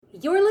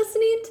You're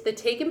listening to the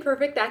Take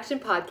Imperfect Action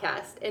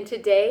podcast, and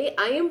today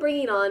I am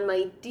bringing on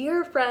my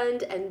dear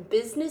friend and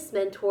business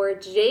mentor,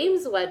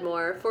 James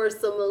Wedmore, for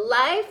some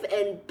life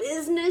and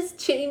business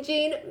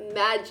changing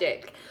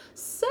magic.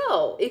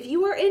 So, if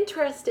you are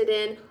interested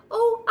in,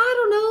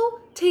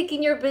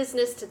 taking your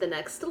business to the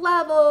next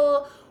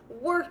level,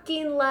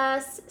 working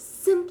less,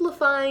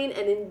 simplifying,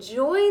 and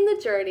enjoying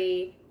the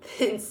journey,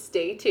 then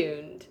stay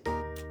tuned.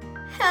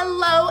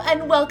 Hello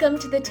and welcome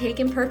to the Take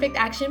Imperfect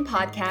Action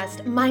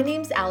podcast. My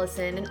name's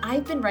Allison and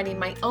I've been running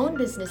my own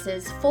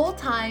businesses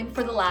full-time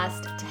for the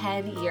last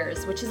 10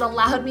 years, which has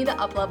allowed me to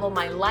uplevel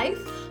my life,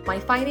 my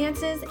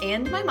finances,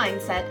 and my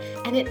mindset,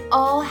 and it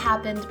all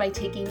happened by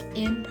taking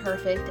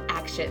imperfect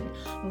action.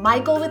 My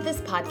goal with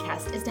this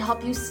podcast is to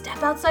help you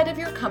step outside of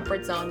your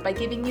comfort zone by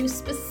giving you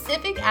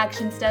specific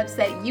action steps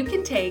that you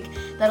can take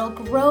that'll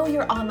grow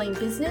your online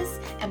business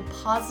and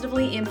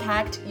positively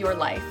impact your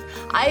life.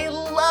 I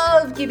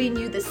love giving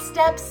you the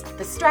steps,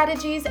 the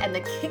strategies, and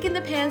the kick in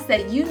the pants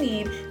that you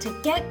need to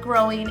get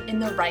growing in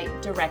the right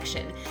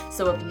direction.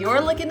 So if you're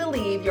looking to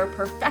leave your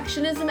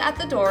perfectionism at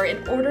the door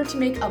in order to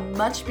make a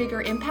much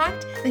bigger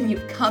impact, then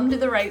you've come to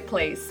the right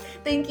place.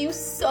 Thank you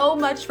so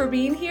much for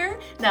being here.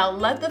 Now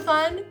let the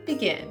fun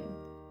begin.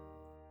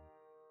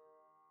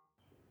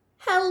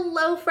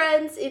 Hello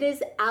friends, it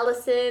is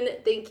Allison.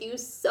 Thank you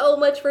so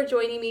much for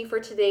joining me for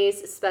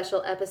today's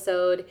special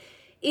episode.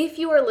 If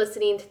you are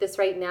listening to this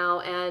right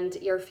now and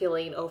you're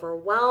feeling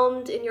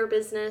overwhelmed in your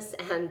business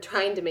and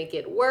trying to make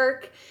it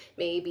work,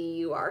 maybe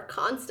you are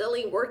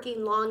constantly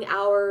working long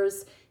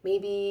hours,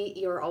 maybe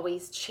you're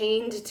always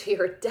chained to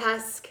your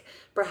desk,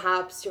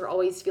 perhaps you're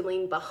always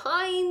feeling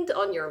behind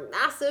on your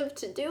massive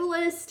to-do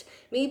list,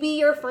 maybe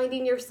you're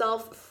finding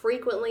yourself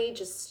frequently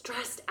just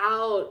stressed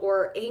out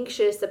or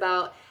anxious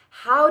about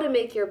how to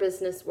make your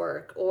business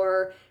work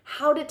or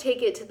how to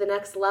take it to the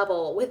next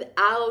level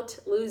without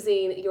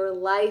losing your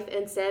life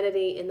and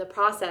sanity in the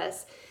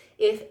process.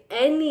 If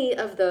any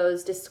of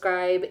those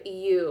describe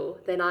you,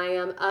 then I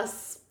am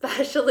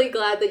especially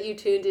glad that you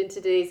tuned in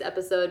today's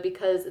episode,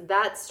 because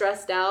that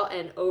stressed out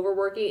and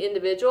overworking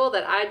individual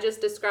that I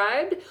just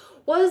described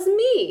was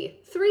me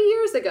 3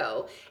 years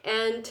ago.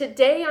 And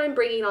today I'm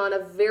bringing on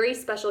a very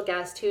special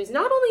guest who's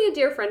not only a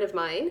dear friend of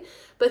mine,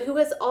 but who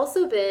has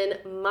also been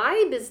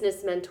my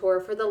business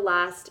mentor for the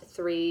last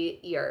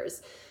 3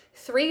 years.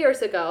 3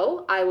 years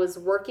ago, I was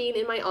working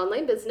in my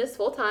online business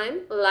full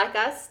time, like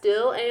I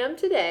still am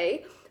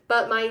today,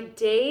 but my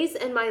days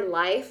and my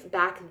life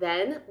back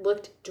then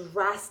looked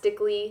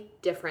drastically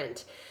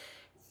different.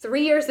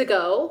 3 years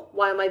ago,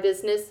 while my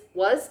business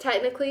was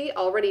technically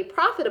already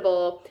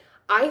profitable,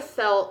 I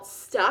felt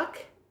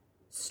stuck,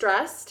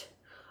 stressed,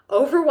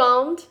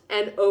 overwhelmed,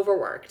 and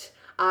overworked.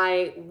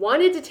 I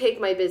wanted to take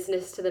my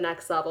business to the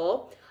next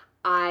level.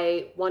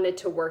 I wanted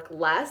to work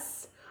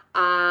less.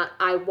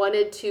 I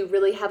wanted to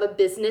really have a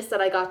business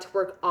that I got to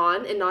work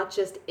on and not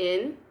just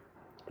in.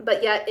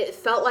 But yet it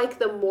felt like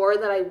the more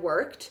that I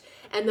worked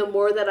and the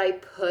more that I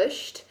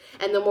pushed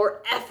and the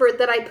more effort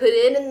that I put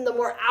in and the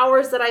more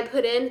hours that I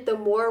put in, the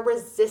more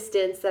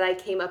resistance that I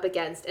came up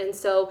against. And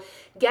so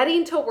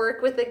getting to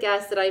work with the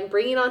guest that I'm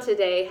bringing on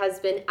today has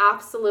been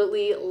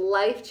absolutely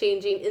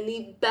life-changing in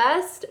the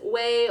best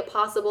way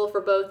possible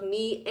for both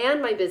me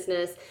and my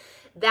business.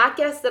 That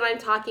guest that I'm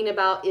talking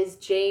about is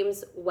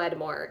James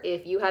Wedmore.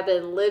 If you have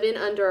been living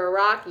under a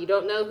rock, you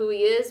don't know who he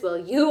is, well,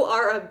 you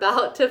are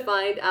about to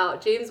find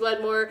out. James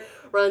Wedmore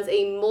runs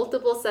a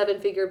multiple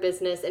seven-figure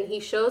business, and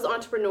he shows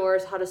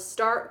entrepreneurs how to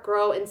start,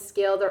 grow, and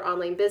scale their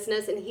online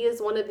business. And he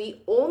is one of the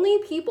only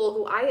people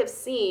who I have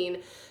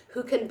seen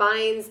who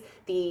combines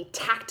the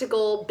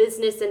tactical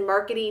business and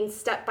marketing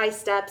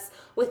step-by-steps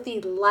with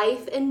the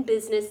life and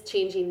business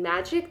changing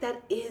magic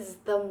that is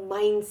the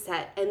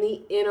mindset and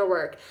the inner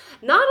work.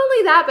 Not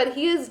only that, but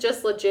he is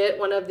just legit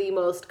one of the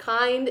most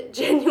kind,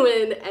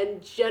 genuine,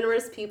 and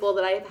generous people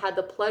that I have had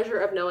the pleasure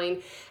of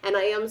knowing. And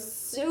I am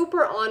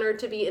super honored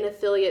to be an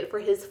affiliate for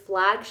his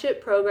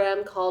flagship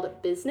program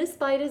called Business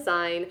by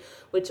Design,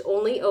 which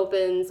only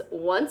opens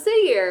once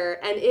a year.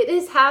 And it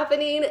is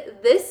happening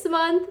this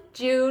month,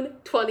 June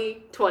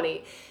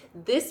 2020.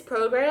 This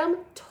program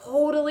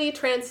totally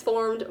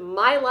transformed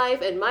my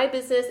life and my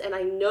business, and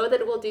I know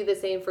that it will do the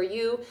same for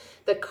you.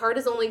 The card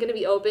is only going to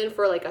be open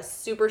for like a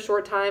super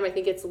short time. I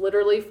think it's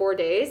literally 4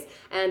 days.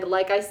 And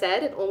like I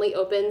said, it only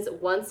opens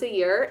once a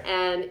year.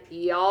 And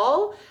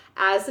y'all,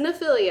 as an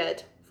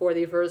affiliate, for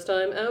the first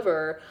time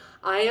ever,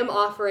 I am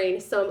offering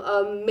some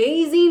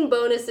amazing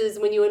bonuses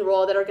when you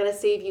enroll that are going to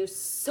save you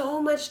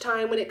so much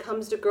time when it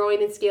comes to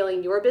growing and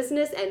scaling your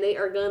business, and they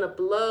are going to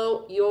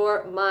blow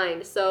your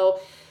mind.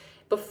 So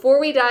before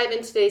we dive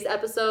into today's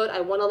episode,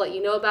 I want to let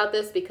you know about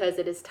this because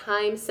it is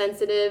time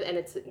sensitive and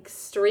it's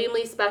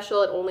extremely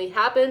special. It only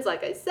happens,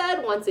 like I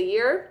said, once a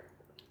year.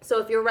 So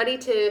if you're ready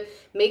to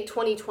make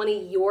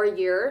 2020 your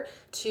year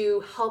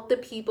to help the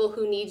people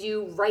who need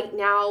you right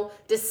now,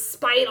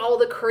 despite all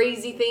the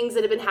crazy things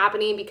that have been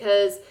happening,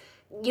 because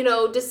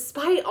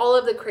despite all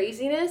of the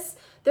craziness,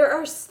 there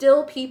are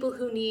still people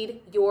who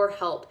need your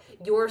help,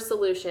 your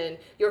solution,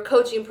 your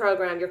coaching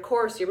program, your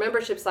course, your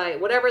membership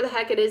site, whatever the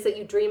heck it is that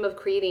you dream of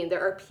creating.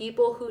 There are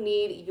people who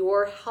need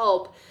your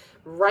help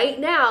right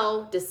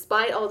now,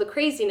 despite all the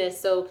craziness.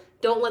 So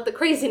don't let the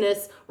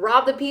craziness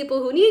rob the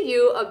people who need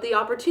you of the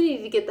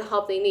opportunity to get the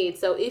help they need.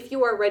 So if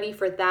you are ready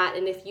for that,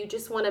 and if you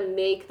just want to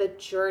make the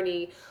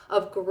journey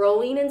of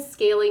growing and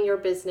scaling your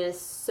business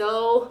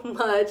so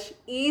much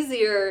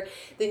easier,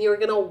 then you're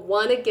going to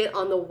want to get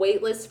on the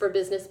wait list for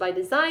Business by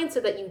Design so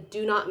that you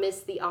do not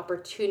miss the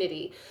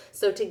opportunity.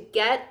 So to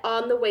get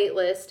on the wait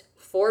list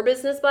for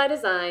Business by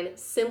Design,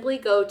 simply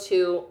go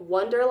to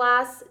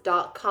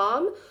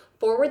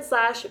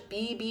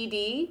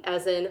wonderlass.com/BBD,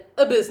 as in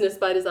a Business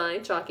by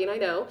Design. Shocking, I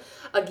know.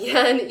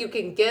 Again, you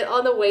can get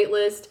on the wait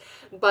list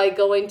by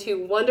going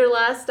to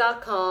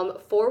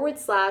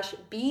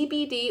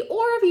wonderlass.com/BBD,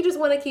 or if you just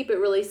want to keep it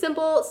really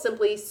simple,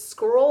 simply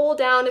scroll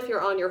down if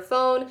you're on your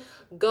phone,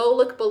 go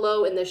look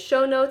below in the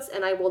show notes,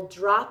 and I will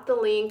drop the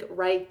link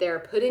right there.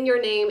 Put in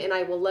your name, and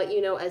I will let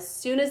you know as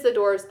soon as the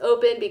doors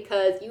open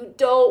because you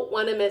don't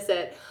want to miss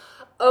it.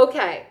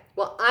 Okay,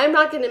 well, I'm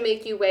not going to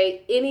make you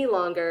wait any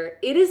longer.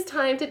 It is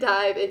time to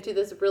dive into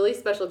this really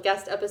special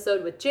guest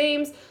episode with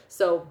James.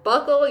 So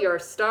buckle your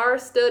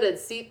star-studded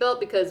seatbelt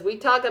because we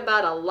talk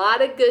about a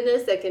lot of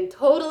goodness that can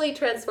totally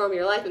transform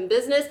your life and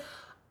business.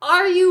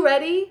 Are you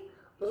ready?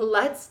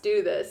 Let's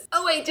do this.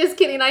 Oh wait, just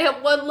kidding. I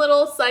have one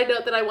little side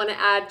note that I want to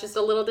add, just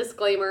a little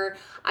disclaimer.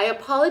 I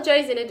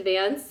apologize in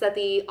advance that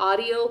the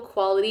audio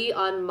quality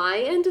on my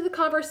end of the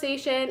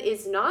conversation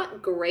is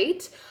not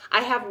great.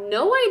 I have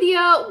no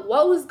idea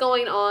what was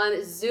going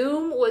on.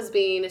 Zoom was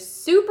being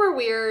super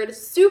weird,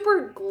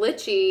 super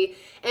glitchy,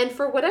 and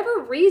for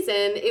whatever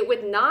reason, it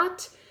would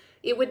not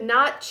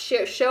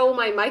show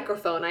my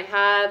microphone. I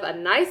have a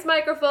nice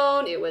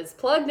microphone. It was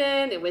plugged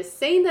in. It was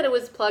saying that it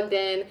was plugged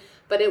in,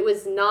 but it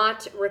was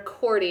not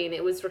recording.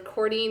 It was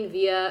recording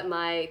via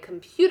my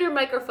computer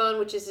microphone,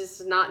 which is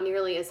just not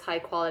nearly as high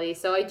quality.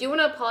 So I do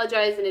want to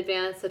apologize in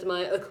advance that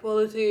my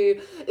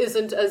quality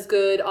isn't as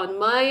good on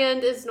my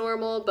end as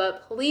normal,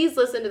 but please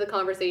listen to the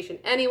conversation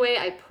anyway.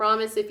 I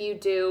promise if you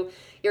do,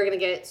 you're going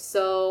to get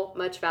so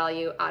much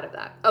value out of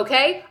that.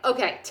 Okay,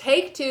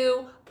 take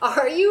two.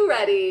 Are you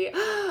ready?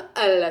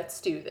 Let's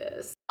do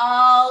this.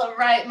 All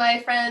right, my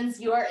friends,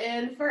 you are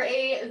in for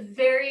a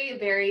very,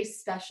 very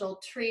special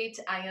treat.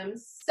 I am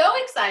so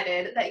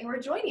excited that you are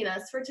joining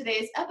us for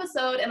today's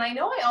episode. And I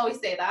know I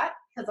always say that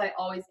because I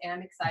always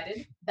am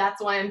excited.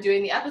 That's why I'm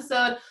doing the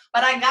episode.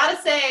 But I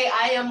gotta say,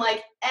 I am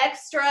like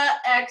extra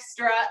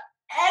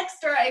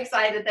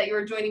excited that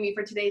you're joining me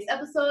for today's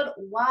episode.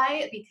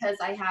 Why? Because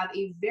I have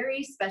a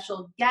very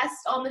special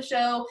guest on the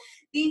show,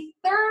 the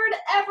third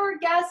ever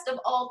guest of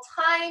all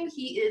time.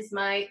 He is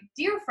my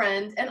dear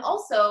friend and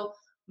also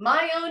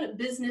my own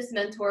business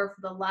mentor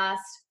for the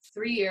last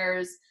 3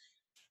 years.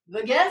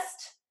 The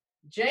guest,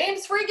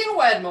 James freaking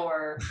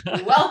Wedmore.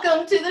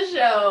 Welcome to the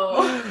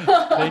show.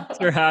 Thanks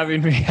for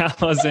having me,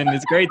 Allison.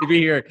 It's great to be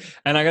here.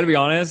 And I got to be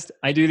honest,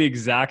 I do the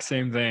exact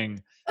same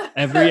thing.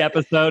 Every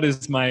episode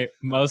is my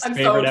most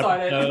favorite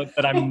episode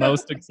that I'm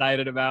most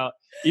excited about.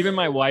 Even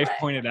my wife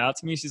pointed out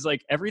to me, she's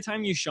like, every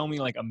time you show me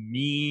like a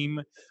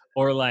meme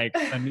or like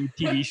a new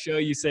TV show,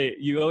 you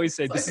always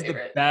say, this is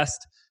the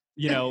best,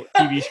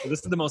 TV show.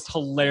 This is the most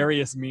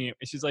hilarious meme.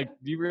 And she's like,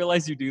 do you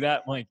realize you do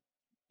that? I'm like,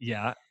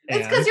 yeah.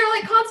 It's because you're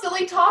like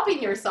constantly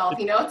topping yourself,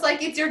 it's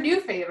like it's your new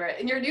favorite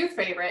and your new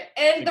favorite.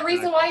 And the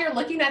reason why you're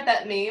looking at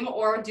that meme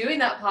or doing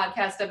that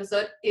podcast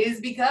episode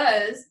is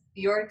because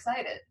you're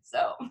excited.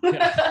 So,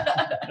 but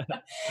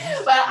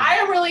I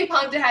am really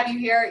pumped to have you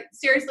here.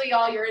 Seriously,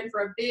 y'all, you're in for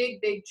a big,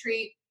 big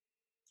treat.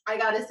 I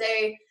gotta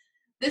say,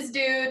 this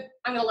dude,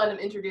 I'm gonna let him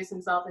introduce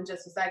himself in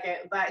just a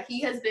second, but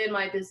he has been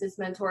my business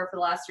mentor for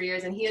the last 3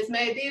 years, and he has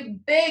made the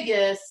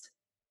biggest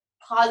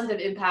positive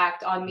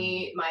impact on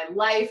me, my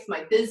life,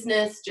 my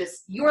business.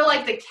 Just, you're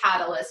like the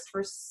catalyst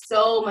for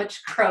so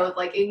much growth,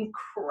 like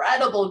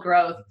incredible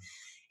growth.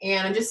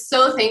 And I'm just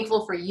so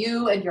thankful for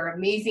you and your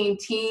amazing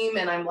team.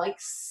 And I'm like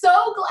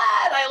so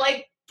glad I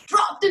like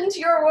dropped into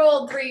your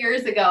world 3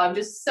 years ago. I'm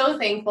just so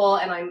thankful.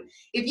 And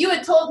if you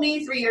had told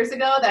me 3 years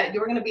ago that you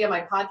were going to be on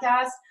my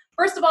podcast,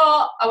 first of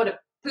all, I would have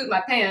pooped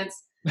my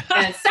pants.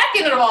 And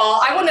second of all,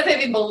 I wouldn't have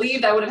even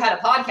believed I would have had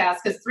a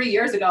podcast because 3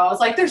 years ago, I was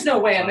like, there's no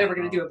way I'm ever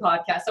going to do a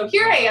podcast. So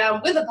here I am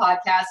with a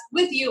podcast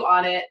with you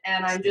on it.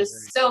 And I'm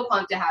just so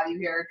pumped to have you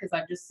here because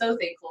I'm just so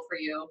thankful for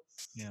you.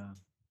 Yeah.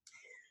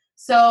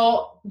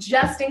 So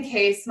just in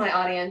case my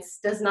audience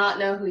does not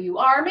know who you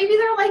are, maybe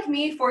they're like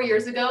me 4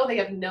 years ago, they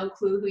have no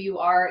clue who you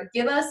are.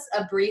 Give us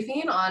a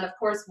briefing on, of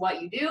course, what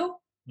you do,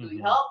 who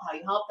you help, how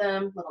you help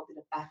them, a little bit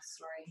of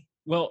backstory.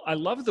 Well, I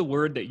love the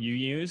word that you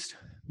used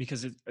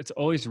because it's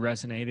always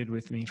resonated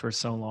with me for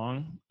so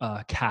long,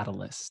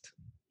 catalyst.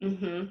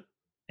 Mm-hmm.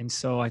 And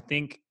so I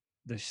think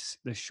the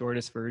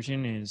shortest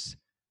version is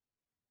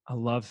I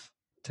love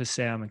to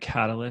say I'm a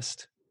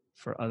catalyst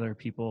for other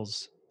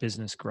people's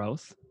business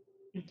growth.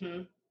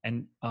 Mm-hmm.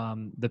 And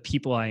the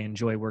people I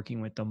enjoy working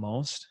with the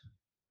most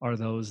are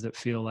those that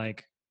feel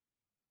like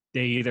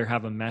they either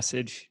have a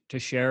message to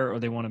share or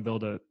they want to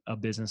build a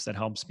business that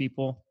helps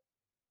people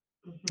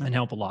and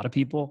help a lot of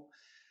people.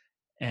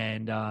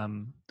 And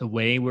the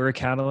way we're a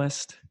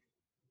catalyst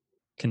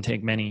can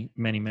take many,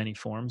 many, many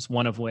forms,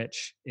 one of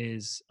which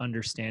is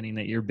understanding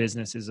that your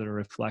business is a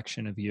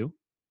reflection of you.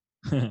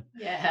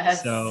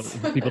 Yes. So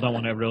people don't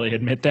want to really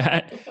admit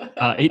that.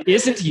 It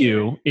isn't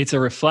you, it's a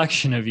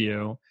reflection of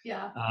you.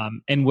 Yeah.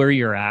 And where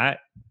you're at.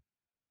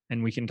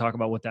 And we can talk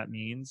about what that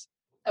means.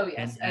 Oh,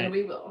 yes. And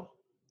we will.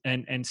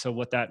 And so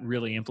what that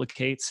really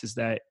implicates is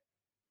that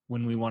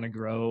when we want to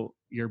grow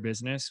your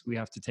business, we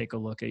have to take a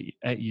look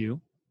at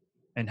you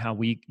and how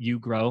you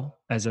grow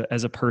as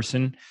a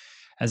person,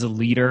 as a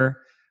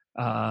leader.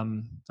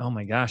 Oh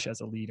my gosh,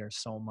 as a leader,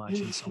 so much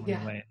in so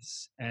many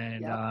ways.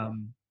 And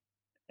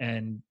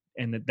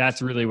and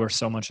that's really where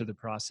so much of the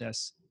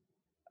process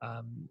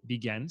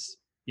begins.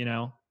 You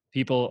know,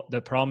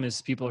 the problem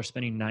is people are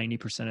spending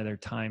 90% of their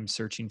time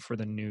searching for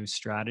the new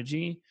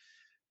strategy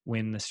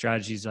when the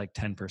strategy is like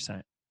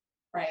 10%.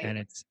 Right. And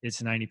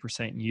it's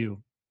 90%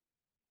 you.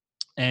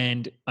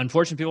 And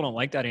unfortunately, people don't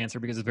like that answer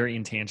because it's very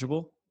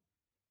intangible.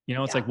 You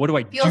know, it's like, what do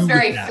I do? Feels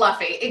very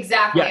fluffy.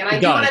 Exactly. And I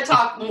do want to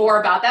talk more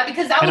about that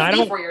because that was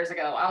me 4 years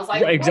ago. I was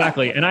like,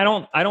 exactly. And I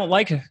don't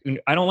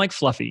like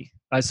fluffy.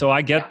 So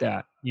I get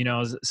that, you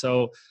know,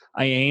 so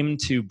I aim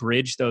to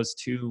bridge those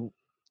two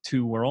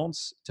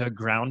worlds to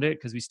ground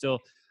it. Cause we still,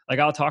 like,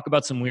 I'll talk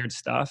about some weird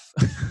stuff.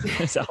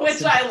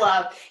 Which I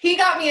love. He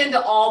got me into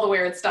all the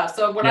weird stuff.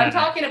 So when I'm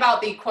talking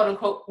about the quote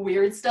unquote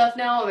weird stuff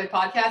now on my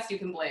podcast, you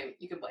can blame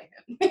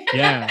him.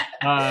 Yeah.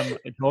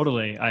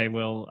 Totally. I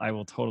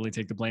will totally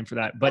take the blame for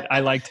that. But I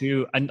like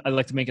to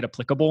make it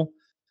applicable.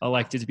 I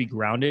like it to be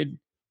grounded.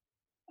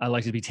 I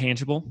like it to be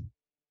tangible,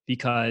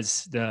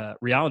 because the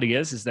reality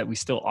is that we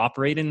still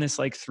operate in this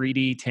like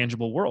 3D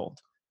tangible world,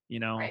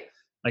 you know,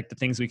 like the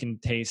things we can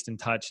taste and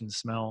touch and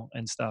smell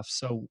and stuff.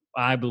 So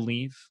I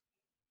believe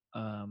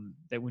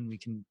that when we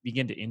can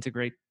begin to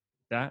integrate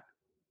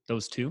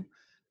those two,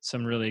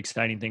 some really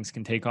exciting things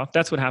can take off.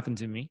 That's what happened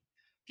to me.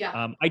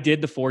 Yeah. I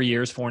did the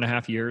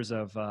 4.5 years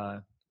of,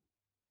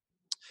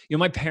 you know,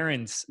 my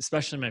parents,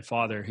 especially my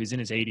father, who's in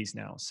his 80s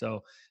now.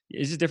 So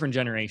it's a different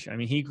generation. I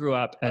mean, he grew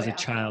up as a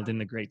child in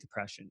the Great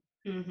Depression.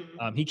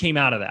 Mm-hmm. He came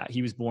out of that.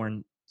 He was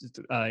born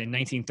in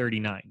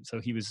 1939. So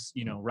he was,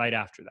 you know, right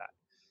after that.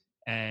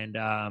 And,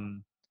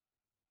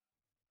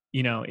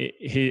 you know,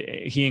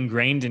 he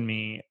ingrained in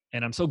me,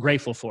 and I'm so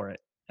grateful for it.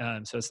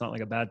 So it's not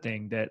like a bad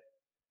thing that,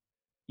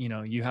 you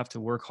know, you have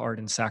to work hard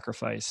and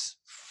sacrifice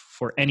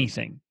for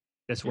anything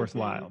that's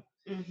worthwhile.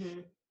 Mm-hmm.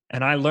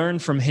 And I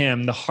learned from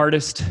him the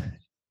hardest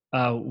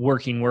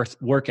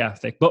work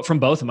ethic, but from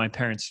both of my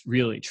parents,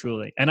 really,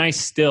 truly. And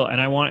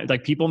I want,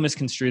 like, people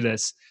misconstrue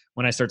this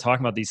when I start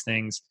talking about these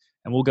things,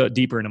 and we'll go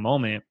deeper in a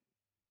moment,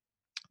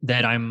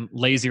 that I'm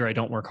lazy or I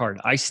don't work hard.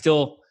 I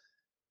still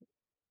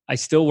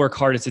work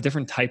hard. It's a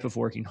different type of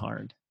working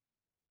hard.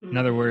 In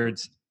other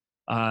words,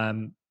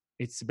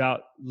 it's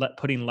about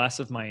putting less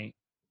of my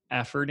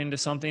effort into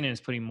something, and it's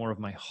putting more of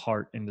my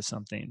heart into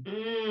something.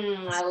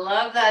 I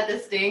love that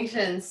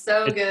distinction.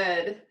 So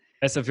good.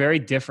 That's a very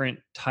different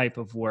type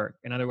of work.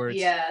 In other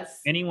words,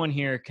 anyone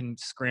here can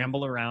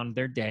scramble around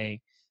their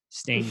day,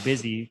 staying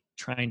busy,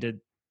 trying to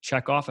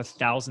check off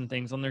 1,000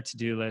 things on their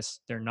to-do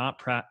list. They're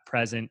not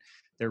present.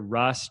 They're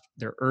rushed.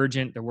 They're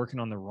urgent. They're working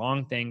on the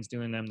wrong things,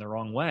 doing them the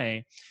wrong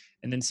way.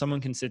 And then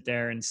someone can sit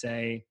there and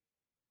say,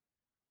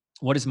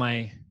 what is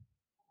my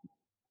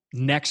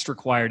next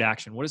required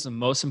action? What is the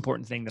most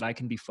important thing that I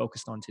can be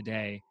focused on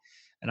today?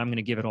 And I'm going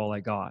to give it all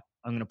I got.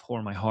 I'm going to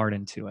pour my heart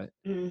into it.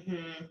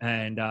 Mm-hmm.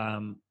 And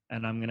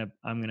I'm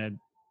going to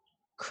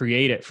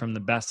create it from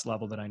the best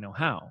level that I know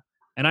how.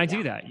 And I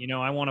do that. You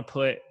know, I want to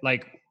put,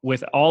 like,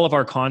 with all of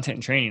our content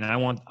and training, I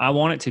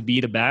want it to be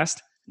the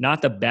best,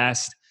 not the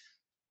best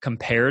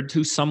compared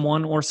to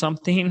someone or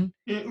something.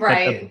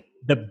 Right.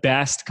 The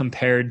best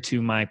compared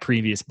to my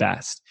previous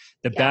best.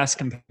 The best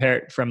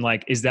compared from,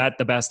 like, is that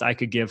the best I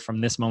could give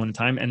from this moment in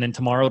time? And then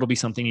tomorrow it'll be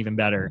something even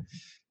better.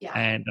 Yeah.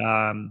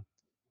 And,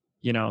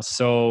 you know,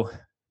 so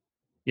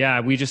yeah,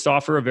 we just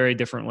offer a very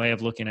different way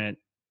of looking at,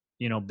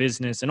 you know,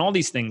 business and all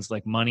these things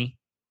like money.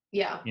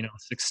 Yeah. You know,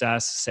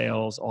 success,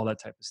 sales, all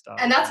that type of stuff.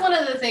 And that's one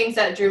of the things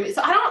that drew me.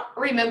 So I don't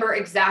remember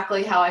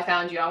exactly how I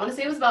found you. I want to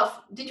say it was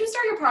did you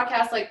start your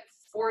podcast like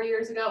 4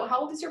 years ago? How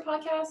old is your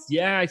podcast?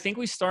 Yeah, I think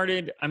we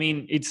started, I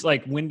mean, it's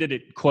like, when did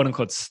it quote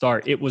unquote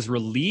start? It was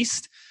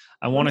released,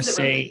 I want to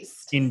say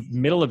in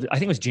middle of, I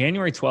think it was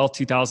January 12th,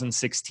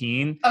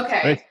 2016.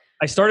 Okay.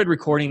 I started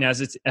recording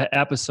as its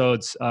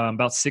episodes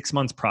about 6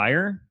 months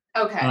prior.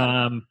 Okay.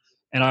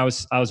 And I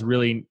was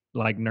really,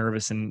 like,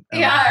 nervous and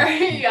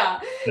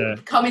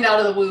coming out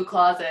of the woo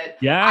closet.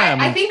 Yeah.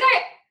 I think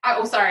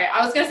sorry.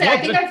 I was going to say, I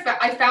think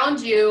I found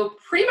you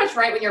pretty much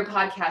right when your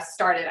podcast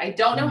started. I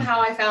don't know how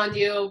I found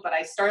you, but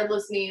I started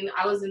listening.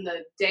 I was in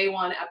the day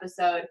one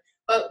episode.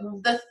 But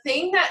the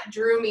thing that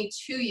drew me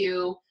to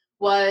you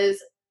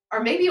was,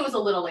 or maybe it was a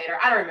little later,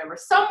 I don't remember,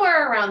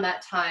 somewhere around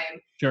that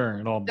time.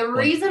 Sure. The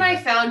reason I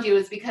found you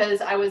is because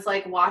I was,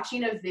 like,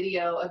 watching a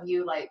video of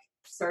you, like,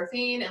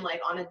 surfing and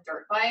like on a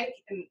dirt bike,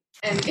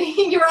 and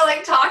you were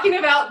like talking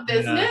about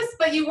business,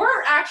 but you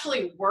weren't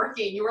actually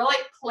working. You were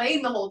like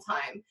playing the whole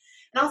time.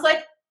 And I was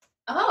like,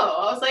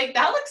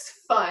 that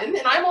looks fun.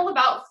 And I'm all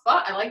about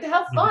fun. I like to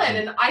have fun.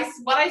 And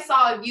what I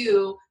saw of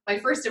you, my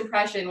first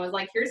impression was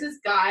like, here's this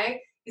guy.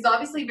 He's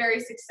obviously very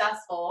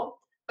successful,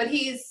 but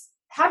he's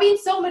having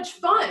so much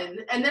fun.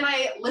 And then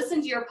I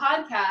listened to your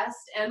podcast,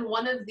 and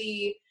one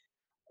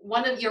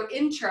of your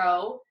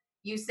intro,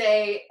 you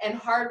say, and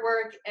hard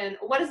work, and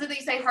what is it that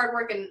you say? Hard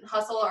work and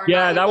hustle are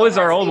not that was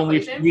our old one.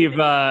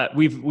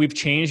 We've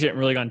changed it and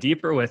really gone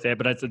deeper with it,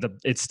 but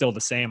it's still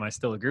the same. I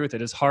still agree with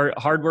it. Is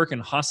hard work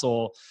and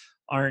hustle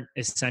aren't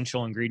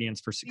essential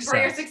ingredients for success. For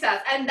your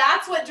success. And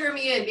that's what drew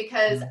me in,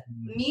 because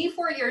me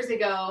 4 years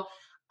ago,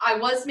 I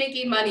was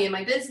making money in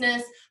my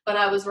business, but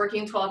I was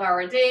working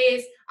 12-hour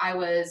days. I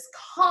was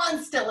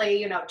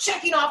constantly,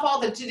 checking off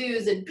all the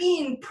to-dos and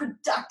being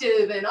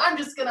productive. And I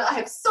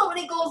have so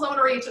many goals I want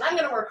to reach, and I'm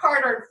going to work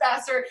harder and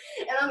faster,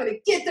 and I'm going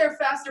to get there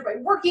faster by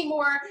working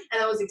more.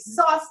 And I was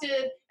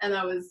exhausted, and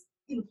I was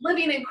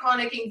living in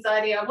chronic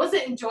anxiety. I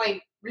wasn't enjoying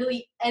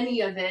really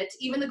any of it.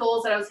 Even the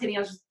goals that I was hitting,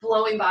 I was just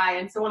blowing by.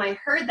 And so when I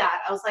heard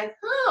that, I was like,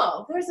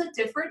 oh, there's a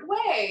different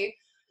way.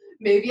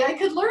 Maybe I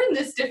could learn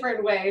this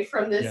different way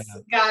from this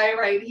guy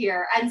right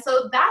here. And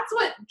so that's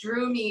what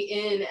drew me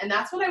in. And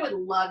that's what I would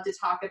love to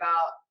talk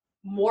about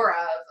more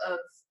of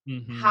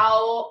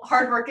how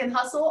hard work and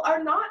hustle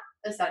are not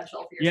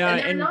essential for your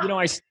success. And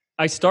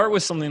I start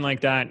with something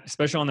like that,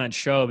 especially on that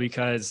show,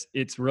 because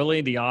it's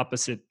really the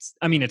opposite.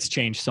 I mean, it's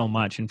changed so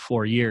much in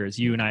 4 years.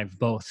 You and I have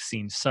both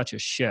seen such a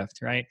shift,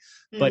 right?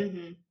 But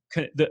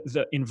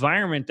the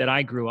environment that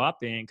I grew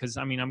up in, because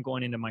I'm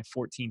going into my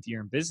 14th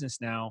year in business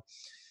now.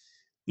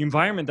 The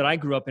environment that I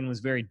grew up in was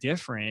very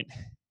different.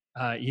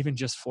 Even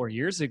just 4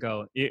 years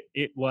ago,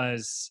 it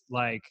was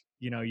like,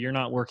 you're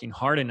not working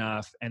hard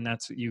enough, and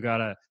that's what you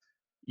gotta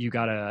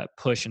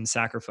push and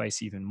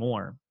sacrifice even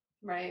more.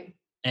 Right.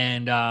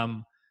 And,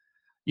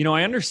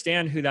 I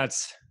understand who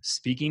that's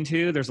speaking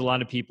to. There's a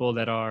lot of people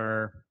that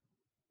are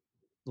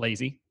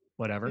lazy,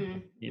 whatever,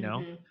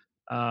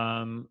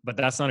 but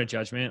that's not a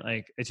judgment.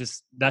 Like, it's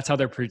just, that's how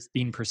they're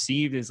being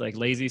perceived, is like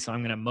lazy. So I'm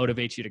going to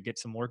motivate you to get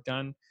some work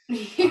done.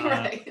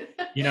 Right.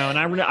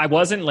 And I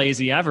wasn't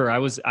lazy ever.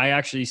 I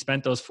actually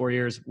spent those 4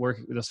 years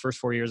those first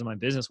 4 years of my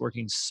business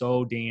working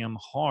so damn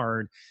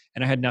hard,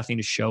 and I had nothing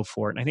to show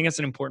for it. And I think that's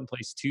an important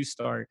place to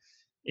start,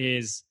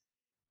 is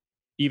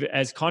even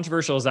as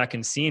controversial as that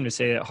can seem to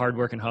say that hard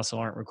work and hustle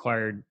aren't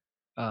required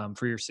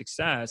for your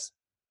success.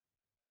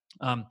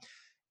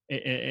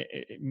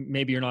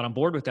 Maybe you're not on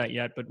board with that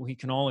yet, but we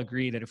can all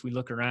agree that if we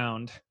look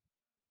around,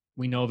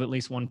 we know of at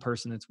least one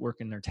person that's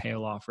working their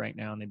tail off right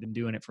now, and they've been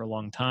doing it for a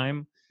long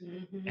time,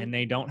 and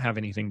they don't have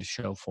anything to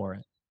show for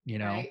it,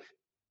 Right.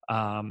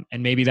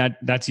 And maybe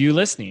that's you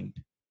listening,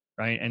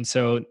 right? And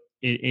so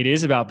it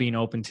is about being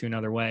open to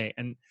another way.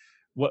 And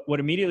what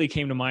immediately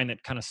came to mind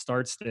that kind of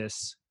starts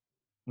this,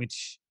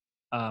 which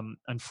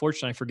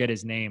unfortunately I forget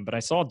his name, but I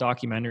saw a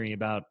documentary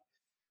about,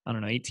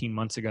 18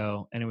 months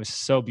ago, and it was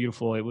so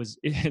beautiful.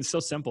 It's so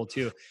simple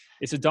too.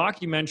 It's a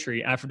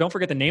documentary. Don't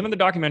forget the name of the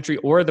documentary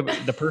or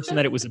the person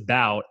that it was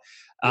about.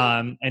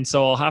 And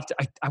so I'll have to,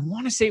 I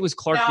want to say it was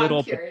Clark Little.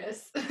 I'm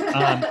curious.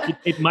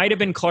 It might've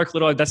been Clark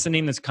Little. That's the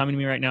name that's coming to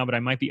me right now, but I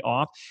might be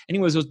off.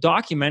 Anyways, it was a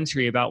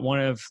documentary about one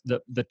of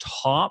the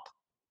top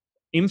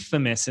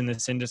infamous in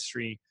this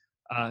industry,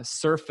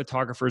 surf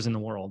photographers in the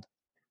world.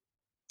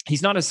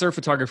 He's not a surf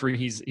photographer.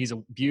 He's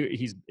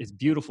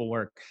beautiful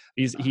work.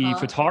 I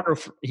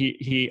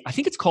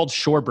think it's called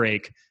Shore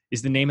Break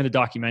is the name of the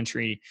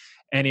documentary.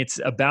 And it's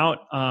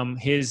about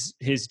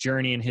his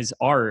journey and his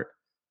art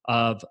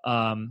of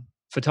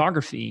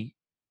photography.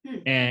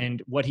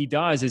 And what he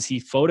does is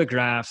he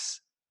photographs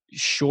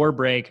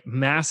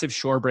massive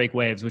shore break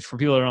waves, which for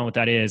people who don't know what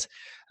that is,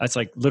 that's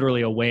like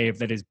literally a wave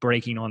that is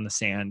breaking on the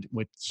sand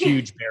with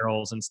huge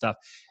barrels and stuff.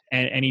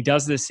 And he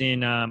does this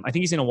in, I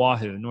think he's in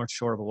Oahu, North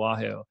Shore of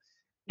Oahu.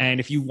 And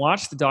if you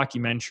watch the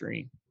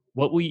documentary,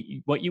 what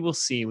you will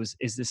see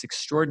is this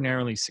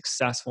extraordinarily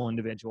successful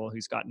individual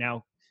who's got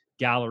now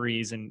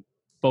galleries and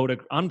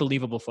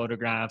unbelievable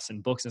photographs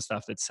and books and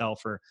stuff that sell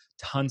for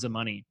tons of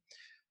money.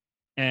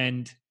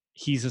 And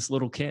he's this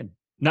little kid,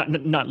 not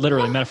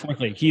literally,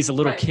 metaphorically. He's a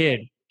little kid.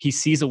 He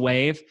sees a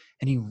wave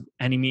and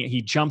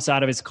he jumps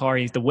out of his car.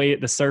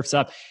 The surf's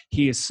up.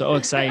 He is so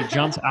excited. He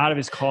jumps out of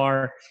his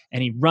car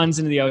and he runs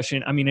into the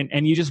ocean.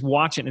 And you just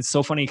watch it, and it's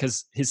so funny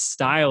because his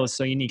style is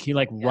so unique. He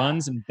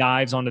runs and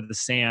dives onto the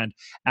sand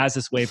as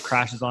this wave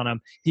crashes on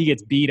him. He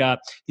gets beat up.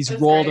 He's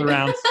rolled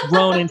around,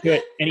 thrown into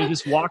it, and he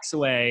just walks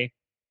away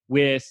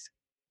with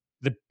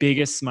the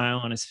biggest smile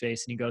on his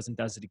face, and he goes and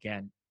does it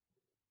again.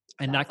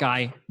 And that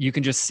guy, you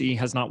can just see,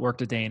 has not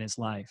worked a day in his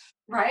life.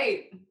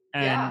 Right.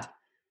 And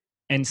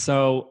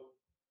so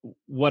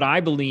what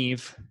I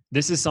believe,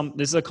 this is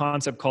a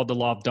concept called the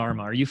law of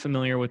Dharma. Are you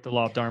familiar with the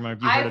law of Dharma?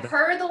 I've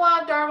heard the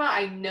law of Dharma.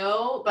 I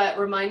know, but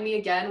remind me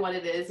again what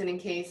it is, and in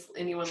case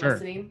anyone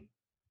listening.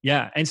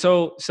 Yeah. And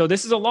so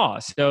this is a law.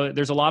 So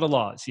there's a lot of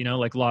laws,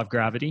 like law of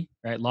gravity,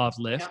 right? Law of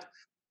lift.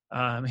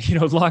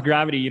 law of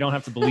gravity, you don't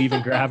have to believe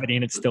in gravity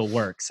and it still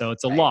works. So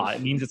it's a law.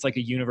 It means it's like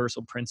a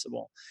universal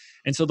principle.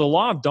 And so the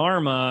law of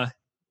Dharma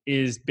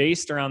is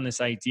based around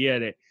this idea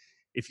that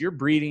if you're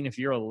breathing, if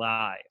you're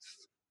alive,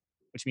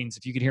 which means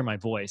if you could hear my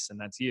voice, and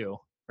that's you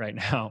right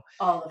now,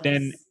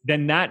 then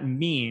that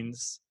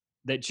means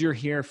that you're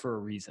here for a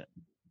reason.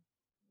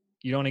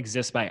 You don't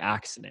exist by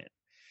accident.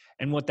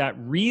 And what that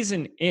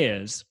reason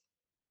is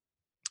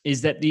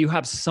that you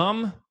have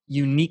some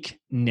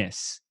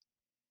uniqueness,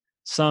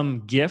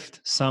 some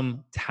gift,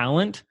 some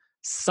talent,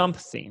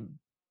 something.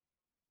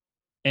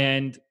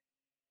 And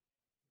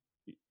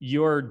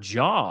your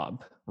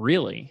job,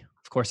 really,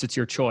 of course, it's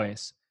your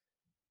choice,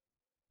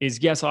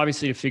 is yes,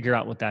 obviously to figure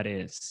out what that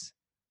is.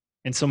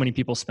 And so many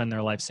people spend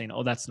their life saying,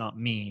 oh, that's not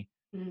me.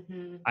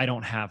 Mm-hmm. I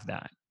don't have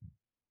that.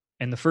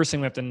 And the first thing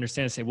we have to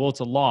understand is say, well,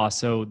 it's a law.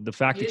 So the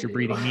fact that you're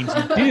breathing means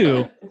you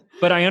do.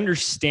 But I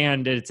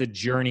understand that it's a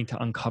journey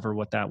to uncover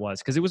what that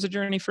was. Because it was a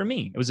journey for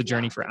me. It was a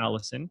journey for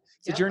Allison.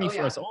 It's a journey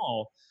for us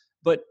all.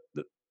 But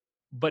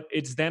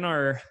it's then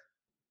our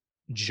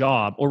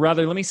job, or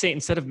rather, let me say,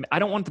 I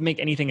don't want to make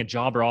anything a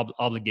job or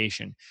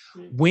obligation.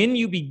 Mm-hmm. When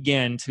you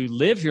begin to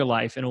live your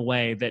life in a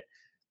way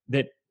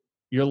that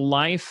your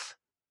life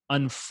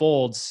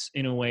unfolds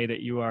in a way that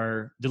you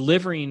are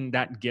delivering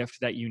that gift,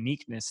 that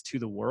uniqueness to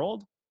the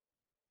world,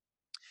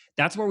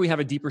 that's where we have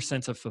a deeper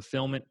sense of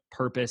fulfillment,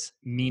 purpose,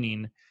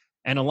 meaning,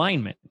 and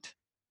alignment.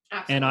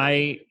 Absolutely.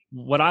 And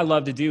what I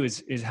love to do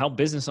is help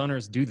business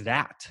owners do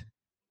that.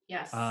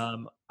 Yes.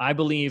 I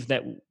believe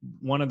that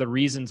one of the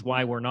reasons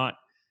why we're not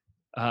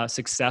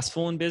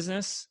successful in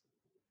business,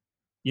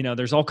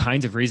 there's all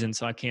kinds of reasons,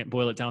 so I can't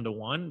boil it down to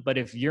one. But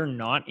if you're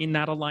not in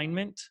that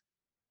alignment,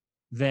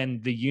 then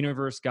the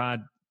universe,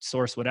 God,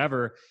 source,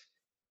 whatever,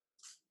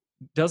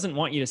 doesn't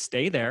want you to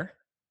stay there.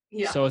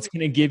 Yeah. So it's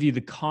going to give you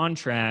the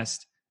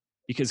contrast,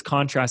 because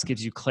contrast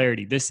gives you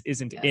clarity. This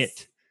isn't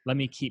it. Let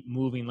me keep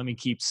moving. Let me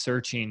keep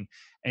searching,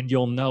 and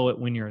you'll know it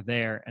when you're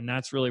there. And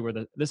that's really where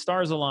the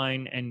stars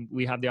align, and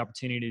we have the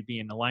opportunity to be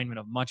in alignment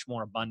of much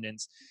more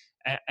abundance,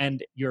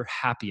 and you're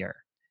happier.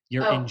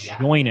 You're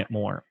enjoying it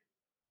more.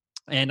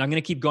 And I'm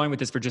going to keep going with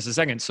this for just a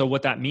second. So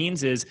what that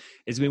means is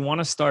we want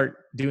to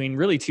start doing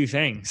really two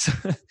things,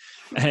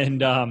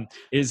 and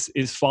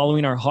is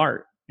following our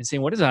heart and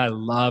saying, what is it I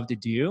love to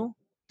do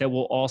that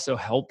will also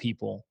help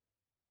people?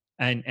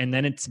 And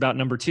then it's about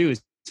number two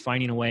is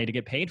finding a way to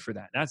get paid for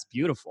that. That's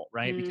beautiful,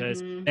 right? Mm-hmm. Because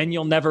then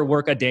you'll never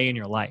work a day in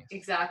your life.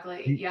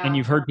 Exactly. Yeah. And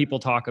you've heard people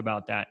talk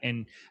about that.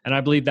 And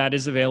I believe that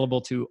is available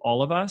to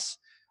all of us.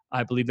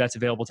 I believe that's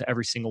available to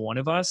every single one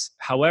of us.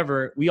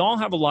 However, we all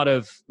have a lot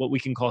of what we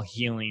can call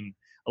healing,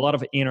 a lot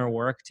of inner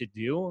work to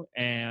do.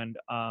 And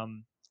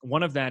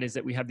one of that is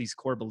that we have these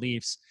core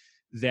beliefs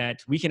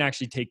that we can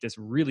actually take this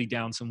really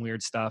down some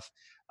weird stuff.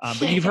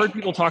 But you've heard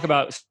people talk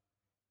about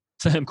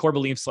some core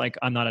beliefs like,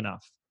 I'm not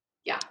enough.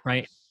 Yeah.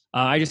 Right.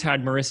 I just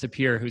had Marissa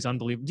Peer, who's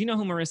unbelievable. Do you know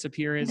who Marissa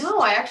Peer is? No,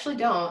 I actually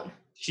don't.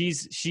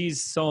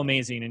 She's so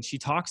amazing. And she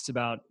talks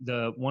about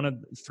one of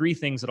three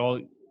things that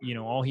all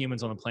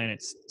humans on the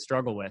planet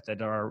struggle with,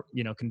 that are,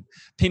 can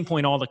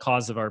pinpoint all the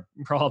cause of our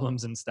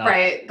problems and stuff.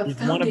 Right.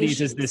 One of these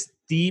is this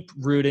deep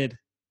rooted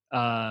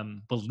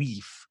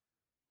belief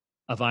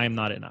of I am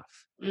not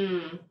enough.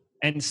 Mm.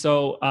 And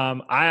so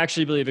I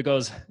actually believe it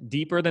goes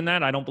deeper than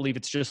that. I don't believe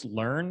it's just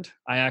learned.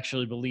 I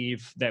actually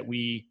believe that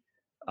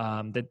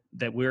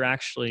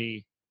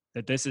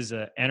that this is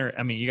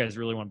you guys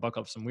really want to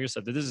buckle up some weird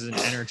stuff, that this is an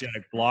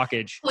energetic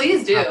blockage.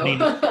 Please do.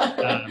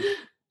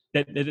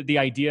 That the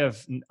idea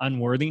of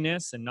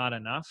unworthiness and not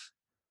enough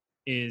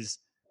is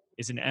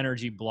an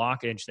energy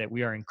blockage that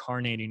we are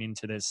incarnating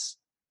into this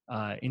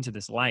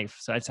life.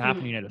 So it's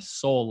happening at a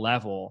soul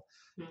level.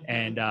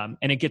 Mm-hmm.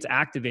 And it gets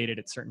activated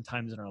at certain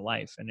times in our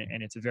life, and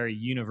it's a very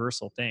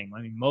universal thing.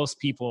 I mean, most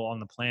people on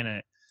the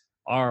planet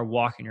are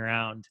walking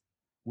around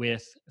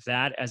with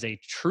that as a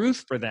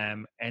truth for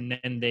them, and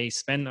then they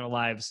spend their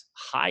lives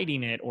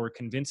hiding it or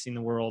convincing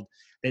the world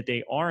that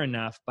they are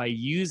enough by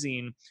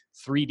using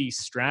 3D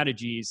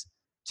strategies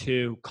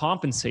to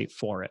compensate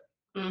for it.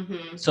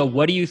 Mm-hmm. So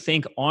what do you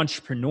think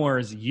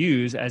entrepreneurs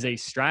use as a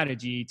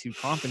strategy to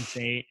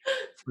compensate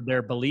for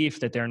their belief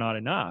that they're not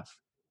enough?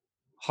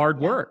 Hard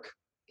work.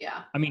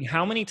 Yeah. I mean,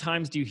 how many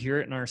times do you hear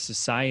it in our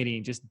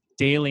society, just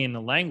daily in the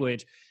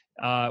language,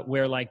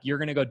 where like you're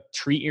going to go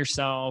treat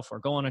yourself or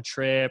go on a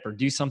trip or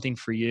do something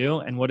for you?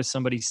 And what does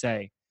somebody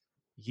say?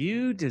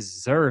 You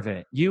deserve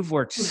it. You've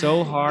worked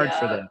so hard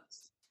for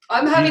this.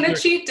 I'm having a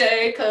cheat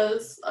day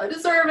because I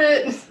deserve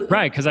it.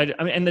 Right. Because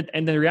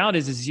and the reality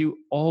is you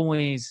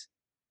always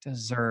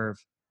deserve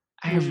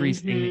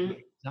everything that you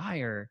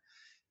desire.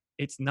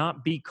 It's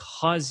not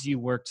because you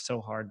worked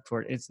so hard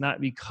for it. It's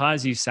not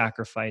because you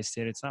sacrificed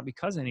it. It's not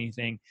because of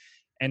anything.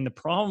 And the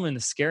problem and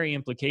the scary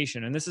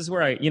implication, and this is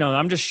where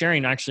I'm just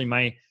sharing actually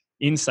my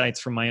insights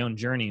from my own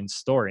journey and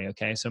story.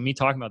 Okay. So me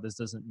talking about this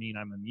doesn't mean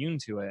I'm immune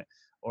to it,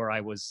 or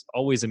I was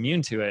always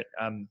immune to it.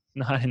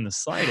 Not in the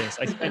slightest.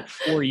 I spent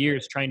 4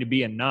 years trying to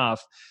be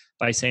enough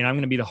by saying I'm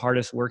going to be the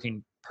hardest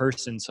working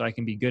person so I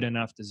can be good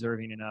enough,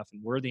 deserving enough,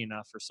 and worthy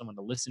enough for someone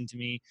to listen to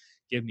me,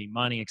 give me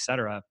money,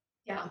 etc.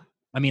 Yeah.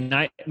 I mean,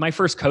 my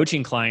first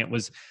coaching client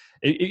was,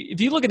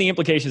 if you look at the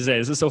implications today,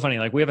 this is so funny.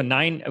 Like we have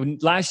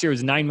last year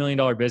was a $9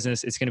 million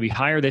business. It's going to be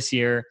higher this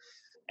year.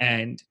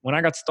 And when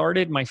I got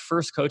started, my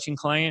first coaching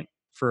client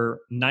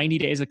for 90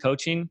 days of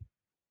coaching,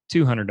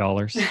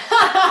 $200.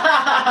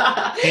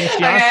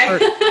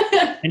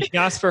 And she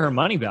asked for her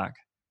money back.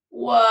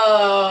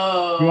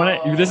 Whoa. You want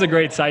it? This is a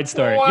great side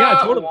story.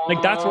 Yeah, totally.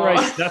 Like that's where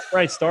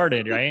I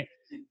started, right?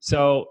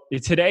 So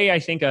today, I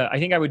think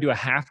I would do a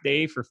half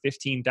day for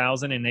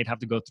 $15,000, and they'd have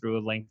to go through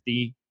a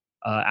lengthy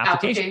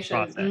application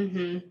process.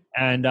 Mm-hmm.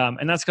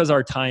 And that's because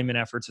our time and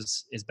efforts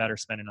is better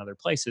spent in other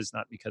places,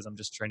 not because I'm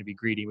just trying to be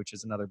greedy, which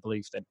is another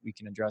belief that we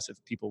can address if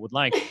people would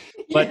like.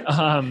 Yeah.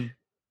 But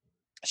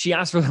she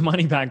asked for the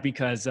money back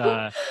because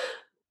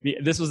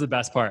this was the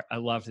best part. I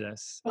loved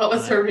this. What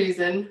was her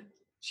reason?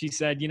 She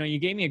said, you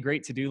gave me a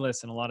great to-do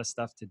list and a lot of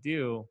stuff to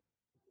do,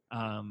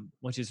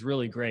 which is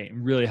really great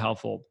and really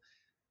helpful.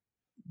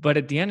 But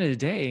at the end of the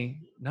day,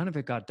 none of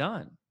it got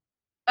done.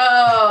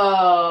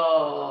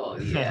 Oh,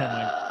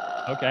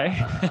 yeah.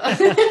 Okay.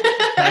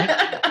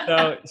 Right?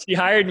 So she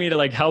hired me to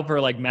like help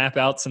her like map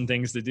out some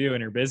things to do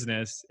in her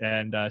business,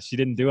 and she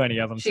didn't do any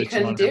of them. She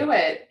couldn't do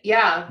it.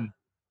 Yeah.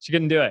 She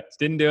couldn't do it.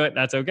 Didn't do it.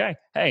 That's okay.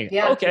 Hey,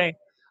 yeah. Okay.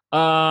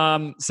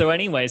 So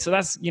anyway, so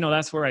that's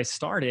that's where I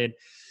started.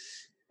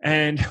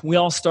 And we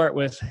all start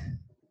with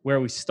where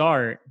we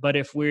start, but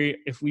if we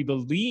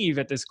believe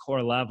at this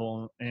core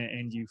level,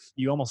 and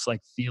you almost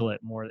like feel it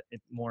more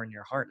in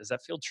your heart, does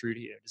that feel true to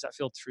you? Does that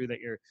feel true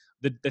that you're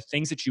the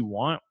things that you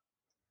want,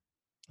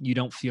 you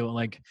don't feel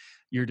like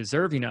you're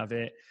deserving of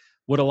it?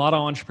 What a lot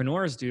of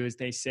entrepreneurs do is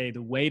they say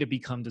the way to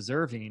become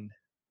deserving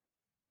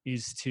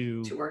is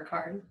to work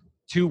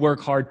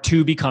hard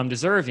to become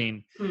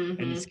deserving.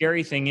 Mm-hmm. And the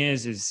scary thing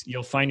is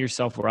you'll find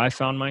yourself where I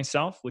found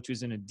myself, which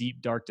was in a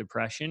deep, dark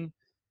depression,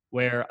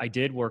 where I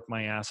did work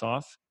my ass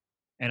off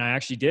and I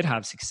actually did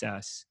have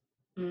success.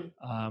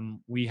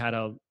 We had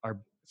our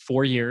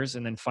 4 years,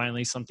 and then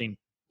finally something,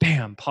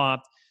 bam,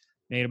 popped,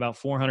 made about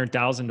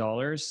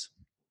 $400,000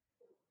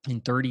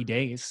 in 30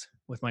 days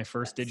with my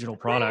first digital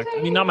product.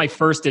 I mean, not my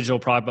first digital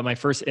product, but my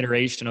first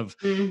iteration of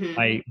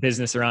my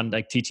business around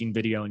like teaching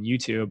video and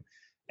YouTube.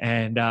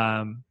 And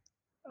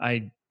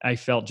I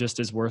felt just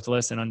as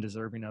worthless and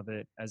undeserving of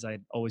it as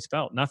I'd always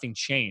felt. Nothing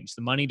changed.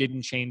 The money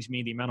didn't change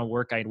me. The amount of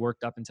work I had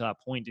worked up until that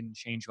point didn't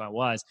change who I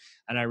was.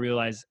 And I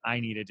realized I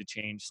needed to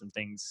change some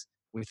things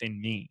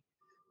within me.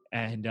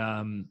 And,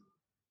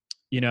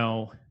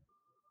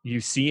 you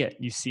see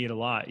it a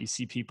lot. You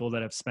see people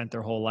that have spent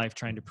their whole life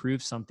trying to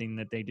prove something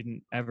that they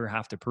didn't ever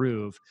have to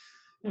prove.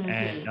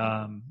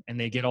 And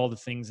they get all the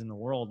things in the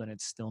world, and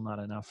it's still not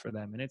enough for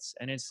them. And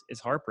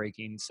it's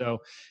heartbreaking. So,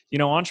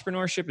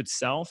 entrepreneurship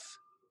itself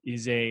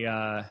is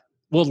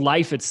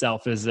life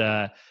itself is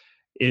a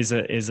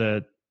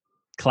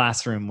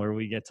classroom where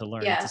we get to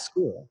learn. Yeah. It's a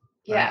school.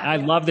 Yeah. Right? I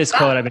love this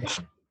quote.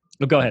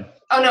 Go ahead.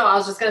 Oh no, I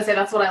was just going to say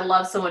that's what I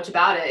love so much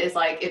about it is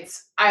like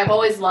I've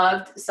always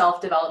loved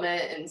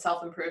self-development and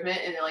self-improvement,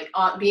 and like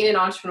being an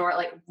entrepreneur,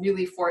 like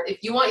really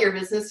if you want your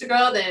business to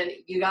grow, then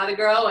you got to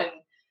grow, and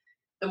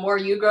the more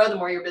you grow, the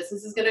more your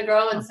business is going to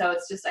grow. And so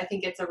it's just, I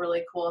think it's a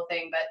really cool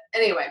thing. But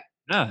anyway.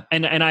 Yeah.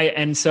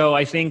 And so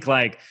I think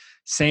like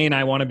saying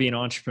I want to be an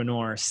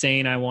entrepreneur,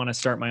 saying I want to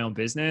start my own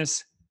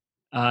business,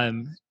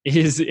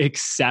 is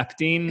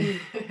accepting.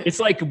 It's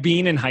like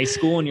being in high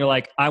school and you're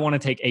like, I want to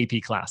take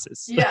AP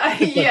classes.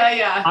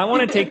 Yeah. I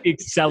want to take the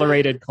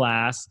accelerated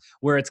class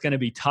where it's going to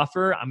be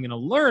tougher. I'm going to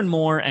learn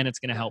more and it's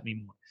going to help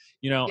me more,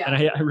 and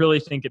I really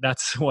think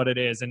that's what it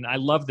is. And I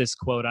love this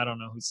quote. I don't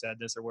know who said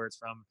this or where it's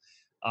from.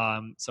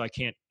 So I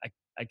can't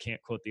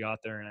quote the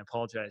author, and I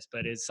apologize,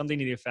 but it's something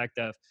to the effect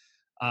of,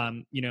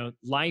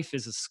 life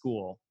is a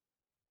school.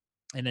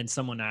 And then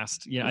someone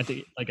asked, I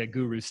think like a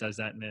guru says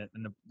that,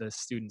 and the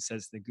student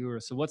says to the guru,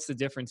 so what's the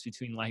difference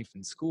between life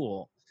and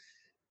school?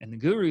 And the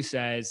guru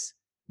says,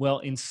 well,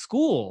 in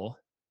school,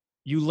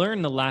 you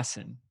learn the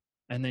lesson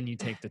and then you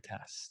take the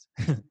test.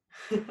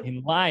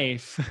 In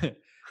life,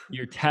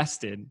 you're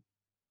tested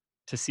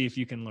to see if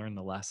you can learn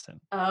the lesson.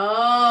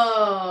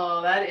 Oh,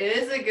 that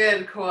is a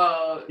good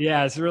quote.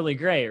 Yeah, it's really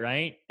great,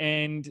 right?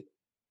 And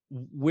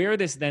where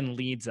this then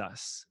leads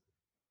us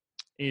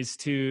is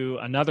to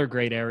another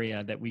great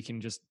area that we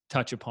can just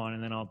touch upon,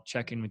 and then I'll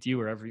check in with you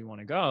wherever you want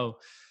to go.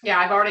 Yeah,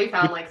 I've already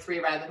found like 3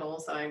 rabbit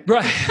holes. So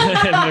Right.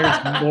 And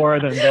there's more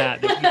than that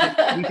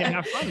we can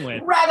have fun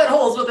with. Rabbit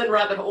holes within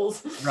rabbit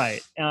holes. Right.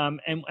 And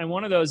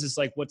one of those is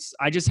like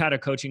I just had a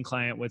coaching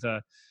client with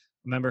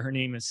remember her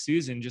name is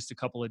Susan just a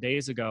couple of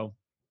days ago.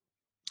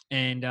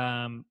 And,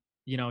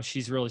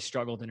 she's really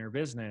struggled in her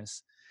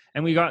business.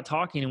 And we got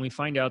talking and we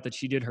find out that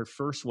she did her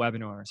first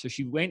webinar. So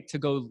she went to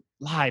go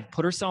live,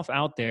 put herself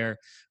out there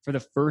for the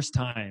first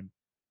time,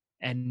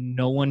 and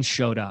no one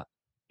showed up.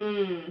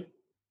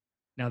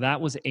 Now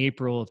that was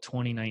April of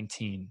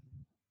 2019.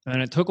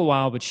 And it took a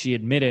while, but she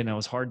admitted, and it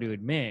was hard to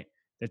admit,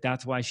 that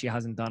that's why she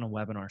hasn't done a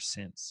webinar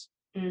since.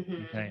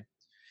 Okay.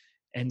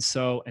 And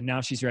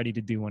now she's ready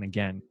to do one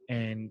again.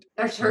 And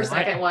that's her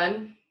second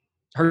one.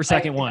 Her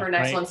second one. Her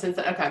next right? one since,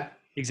 okay.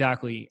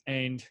 Exactly.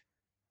 And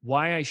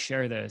why I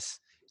share this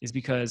is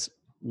because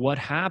what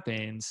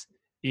happens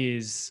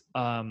is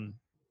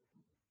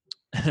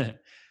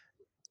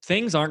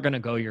things aren't going to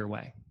go your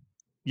way.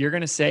 You're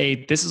going to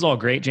say, this is all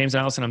great, James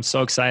and Allison. I'm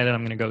so excited.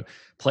 I'm going to go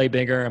play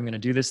bigger. I'm going to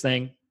do this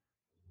thing.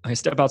 I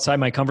step outside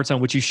my comfort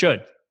zone, which you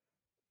should.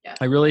 Yeah.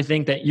 I really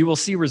think that you will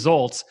see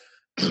results,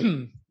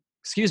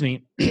 excuse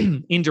me,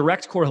 in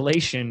direct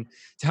correlation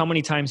to how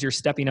many times you're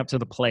stepping up to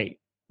the plate.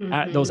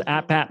 At those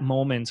at-bat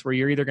moments where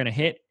you're either going to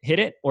hit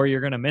it or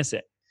you're going to miss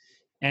it.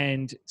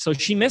 And so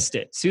she missed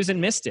it. Susan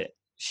missed it.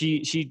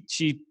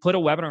 She put a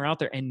webinar out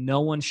there and no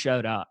one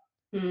showed up.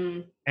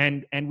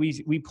 And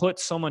we put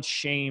so much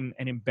shame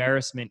and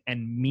embarrassment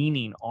and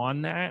meaning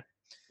on that,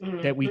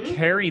 that we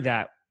carry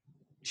that.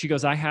 She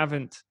goes, I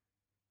haven't.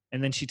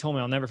 And then she told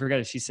me, I'll never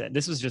forget it. She said,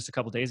 this was just a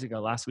couple of days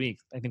ago, last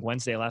week, I think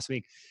Wednesday last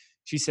week.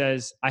 She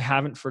says, I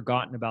haven't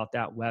forgotten about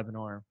that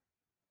webinar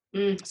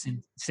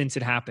since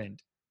it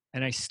happened.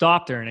 And I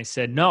stopped her and I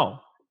said, no,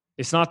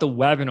 it's not the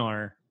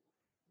webinar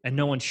and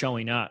no one's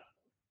showing up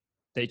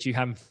that you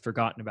haven't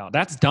forgotten about.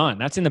 That's done.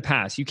 That's in the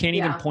past. You can't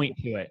even point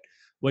to it.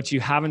 What you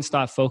haven't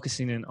stopped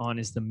focusing on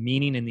is the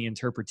meaning and the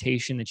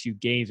interpretation that you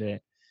gave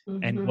it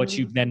and what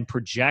you then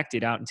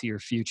projected out into your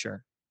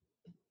future.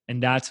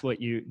 And that's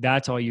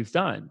all you've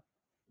done.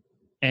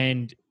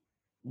 And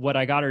what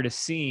I got her to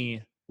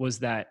see was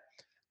that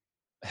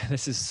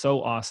this is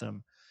so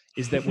awesome,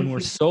 is that when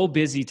we're so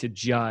busy to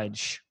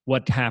judge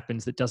what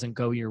happens that doesn't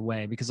go your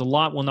way, because a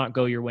lot will not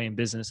go your way in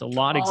business. A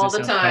lot exists all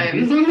the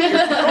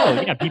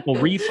time. People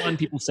refund,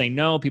 people say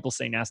no, people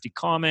say nasty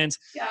comments.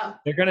 Yeah.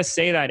 They're going to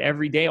say that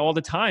every day, all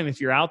the time.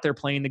 If you're out there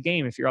playing the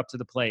game, if you're up to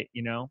the plate,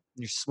 you're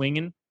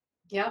swinging,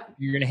 you're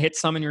going to hit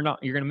some and you're going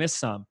to miss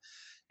some.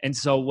 And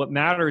so what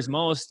matters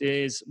most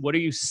is, what are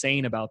you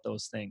saying about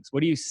those things?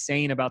 What are you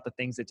saying about the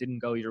things that didn't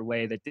go your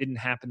way, that didn't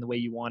happen the way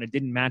you wanted,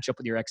 didn't match up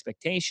with your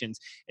expectations?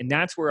 And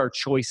that's where our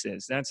choice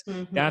is. That's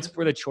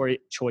where the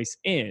choice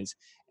is.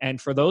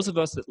 And for those of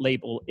us that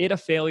label it a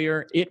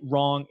failure, it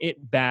wrong,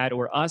 it bad,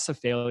 or us a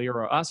failure,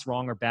 or us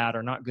wrong or bad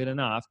or not good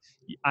enough,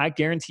 I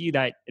guarantee you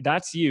that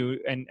that's you.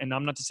 And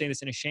I'm not to say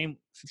this in a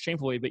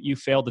shameful way, but you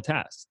failed the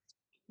test.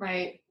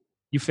 Right.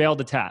 You failed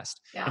the test.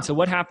 Yeah. And so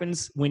what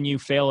happens when you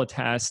fail a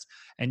test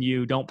and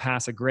you don't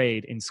pass a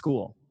grade in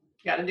school?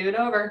 You got to do it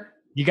over.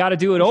 You got to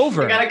do it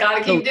over. You got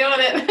to keep doing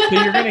it.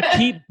 So you're going to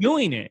keep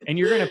doing it, and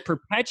you're going to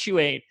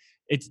perpetuate.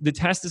 The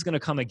test is going to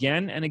come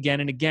again and again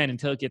and again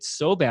until it gets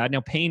so bad.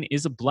 Now, pain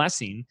is a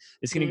blessing.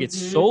 It's going to get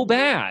so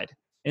bad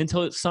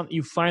until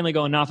you finally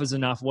go, enough is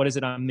enough. What is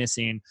it I'm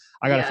missing?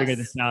 I got to figure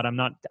this out.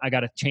 I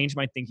got to change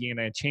my thinking, and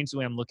I change the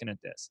way I'm looking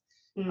at this.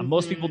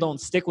 Most people don't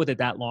stick with it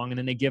that long, and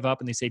then they give up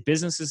and they say,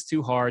 business is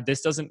too hard.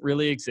 This doesn't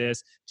really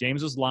exist.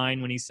 James was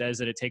lying when he says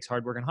that it takes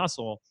hard work and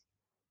hustle.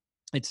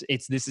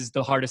 This is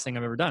the hardest thing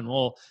I've ever done.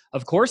 Well,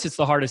 of course it's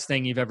the hardest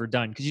thing you've ever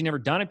done, because you've never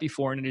done it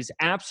before, and it is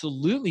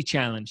absolutely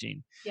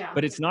challenging. Yeah.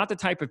 But it's not the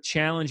type of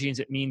challenging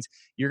that means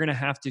you're going to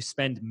have to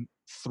spend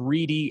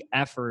 3D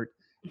effort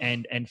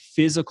and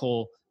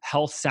physical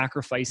health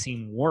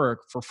sacrificing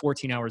work for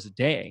 14 hours a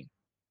day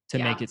to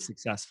make it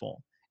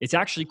successful. It's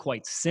actually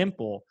quite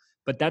simple.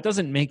 But that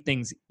doesn't make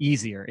things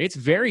easier. It's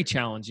very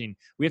challenging.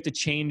 We have to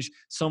change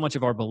so much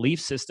of our belief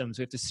systems.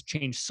 We have to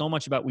change so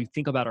much about we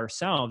think about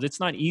ourselves. It's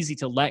not easy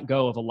to let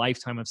go of a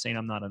lifetime of saying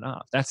I'm not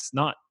enough. That's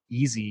not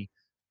easy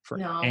for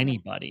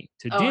anybody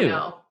to do.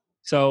 No.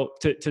 So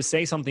to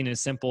say something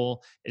as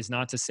simple is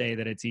not to say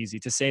that it's easy.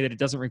 To say that it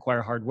doesn't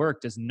require hard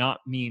work does not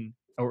mean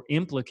or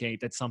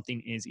implicate that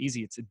something is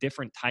easy. It's a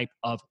different type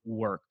of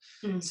work.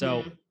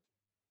 So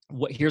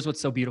here's what's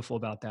so beautiful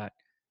about that.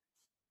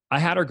 I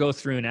had her go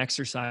through an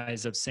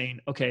exercise of saying,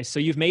 okay, so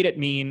you've made it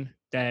mean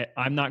that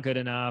I'm not good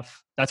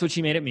enough. That's what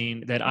she made it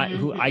mean, that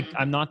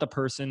I'm not the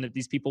person that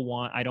these people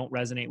want. I don't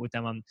resonate with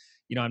them. I'm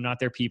not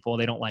their people.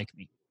 They don't like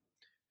me.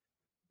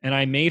 And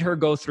I made her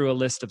go through a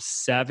list of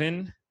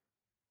 7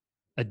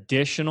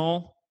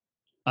 additional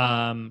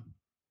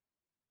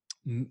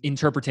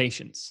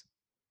interpretations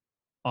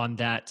on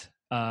that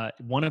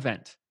one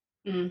event.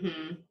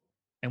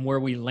 And where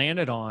we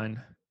landed on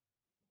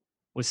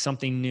was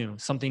something new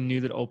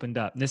that opened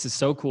up. And this is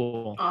so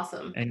cool.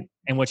 Awesome.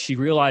 And what she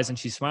realized, and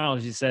she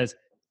smiled, she says,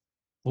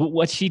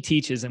 what she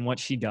teaches and what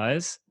she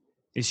does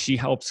is she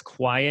helps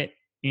quiet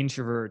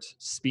introverts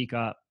speak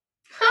up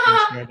and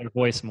share their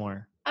voice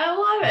more. I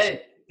love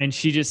it. And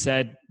she just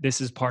said,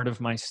 this is part of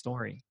my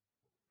story.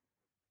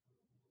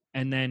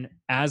 And then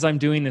as I'm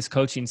doing this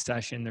coaching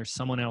session, there's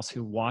someone else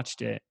who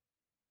watched it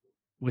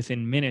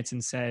within minutes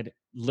and said,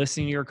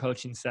 listening to your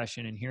coaching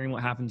session and hearing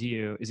what happened to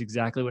you is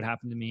exactly what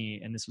happened to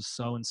me. And this was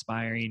so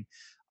inspiring.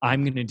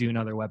 I'm going to do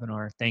another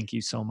webinar. Thank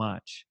you so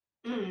much.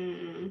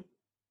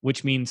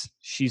 Which means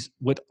she's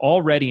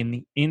already in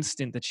the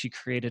instant that she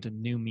created a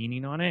new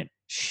meaning on it,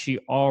 she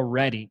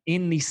already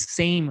in the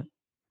same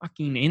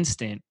fucking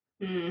instant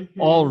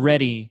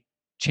already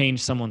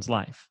changed someone's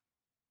life.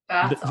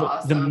 That's the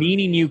awesome.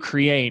 meaning you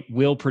create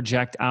will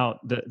project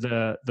out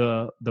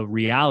the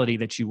reality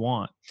that you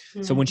want.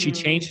 So when she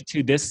changed it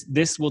to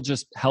this will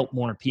just help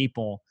more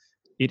people,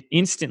 it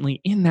instantly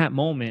in that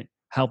moment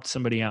helped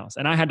somebody else.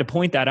 And I had to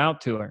point that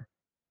out to her.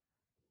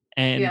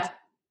 And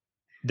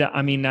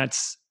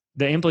that's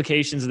the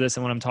implications of this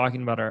and what I'm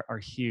talking about are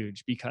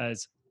huge,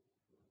 because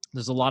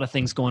there's a lot of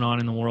things going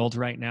on in the world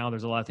right now.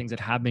 There's a lot of things that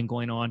have been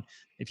going on.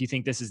 If you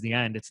think this is the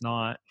end, it's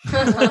not.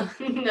 No.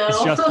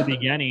 It's just the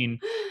beginning.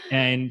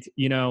 And,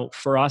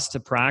 for us to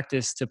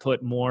practice to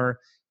put more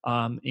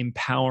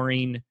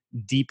empowering,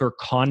 deeper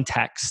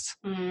context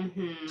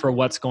for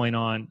what's going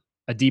on,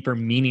 a deeper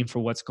meaning for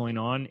what's going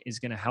on is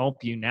going to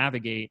help you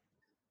navigate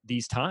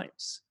these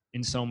times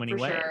in so many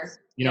ways.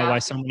 Sure. Why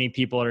so many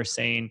people are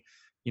saying,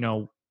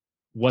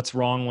 what's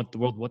wrong with the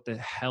world? What the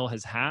hell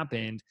has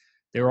happened?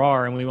 There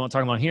are, and we won't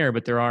talk about here,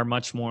 but there are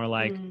much more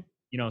like,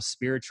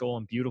 spiritual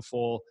and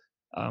beautiful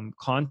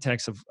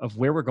context of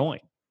where we're going.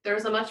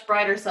 There's a much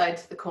brighter side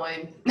to the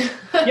coin.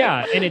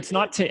 Yeah. And it's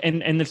not to,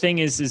 and the thing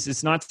is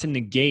it's not to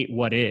negate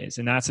what is.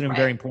 And that's a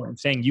very important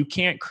thing. You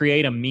can't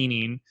create a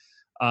meaning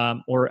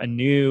or a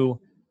new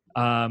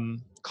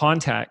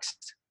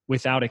context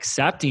without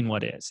accepting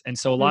what is. And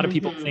so a lot of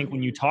people think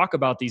when you talk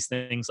about these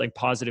things like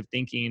positive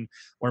thinking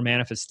or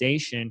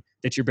manifestation,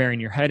 that you're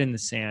burying your head in the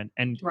sand.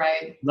 And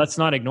let's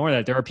not ignore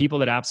that. There are people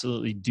that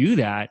absolutely do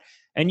that.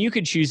 And you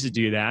could choose to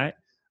do that.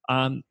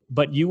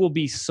 But you will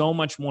be so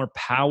much more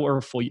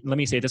powerful. Let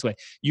me say it this way.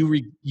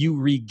 You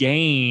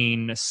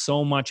regain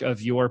so much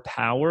of your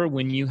power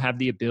when you have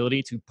the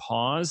ability to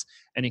pause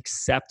and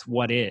accept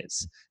what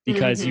is,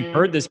 because you've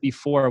heard this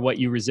before, what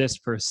you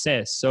resist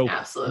persists. So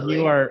when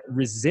you are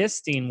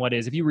resisting what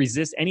is, if you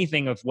resist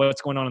anything of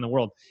what's going on in the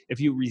world, if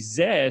you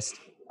resist,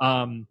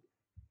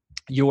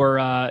 your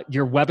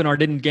webinar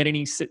didn't get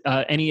any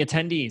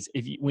attendees.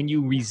 When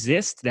you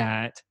resist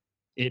that,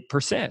 it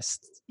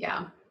persists.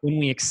 Yeah. When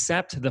we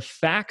accept the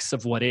facts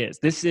of what is,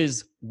 this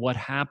is what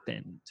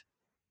happened,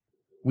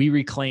 we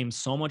reclaim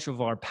so much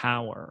of our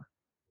power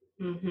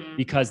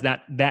because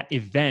that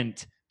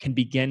event can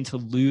begin to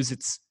lose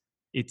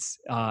its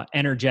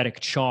energetic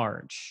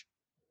charge.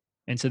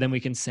 And so then we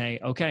can say,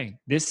 okay,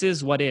 this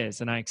is what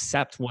is, and I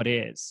accept what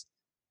is.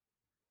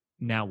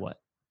 Now what?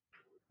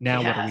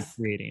 Now what are we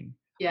creating?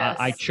 Yes.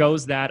 I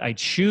chose that. I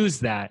choose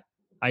that.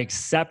 I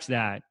accept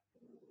that.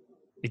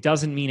 It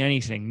doesn't mean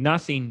anything.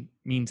 Nothing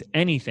means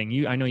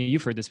anything. I know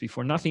you've heard this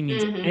before. Nothing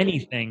means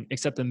anything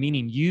except the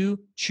meaning you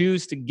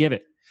choose to give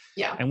it.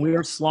 Yeah. And we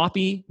are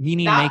sloppy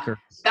meaning makers.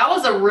 That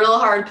was a real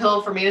hard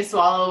pill for me to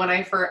swallow when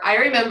I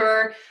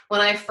remember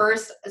when I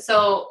first,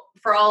 so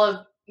for all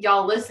of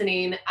y'all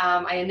listening,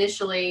 I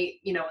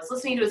initially, was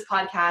listening to his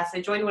podcast.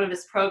 I joined one of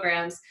his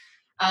programs,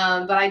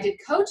 but I did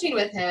coaching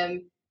with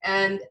him.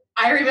 And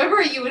I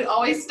remember you would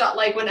always stop,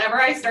 like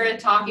whenever I started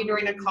talking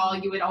during a call,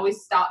 you would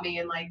always stop me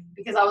and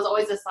because I was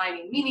always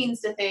assigning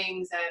meanings to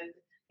things and,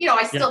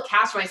 I still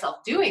catch myself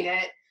doing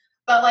it,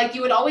 but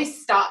you would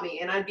always stop me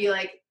and I'd be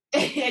like,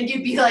 and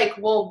you'd be like,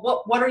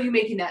 well, what are you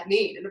making that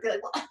mean? And I'd be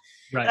like, well,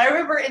 right. And I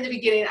remember in the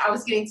beginning, I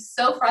was getting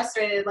so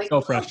frustrated. I was like,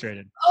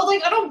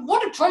 I don't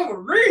want to tell you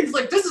what it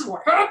means. This is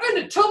what happened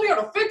and tell me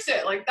how to fix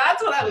it.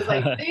 That's what I was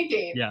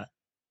thinking. Yeah.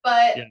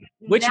 But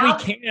which we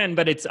can,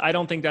 but I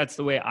don't think that's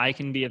the way I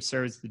can be of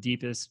service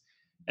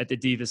at the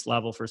deepest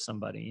level for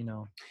somebody,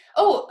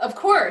 Oh, of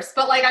course.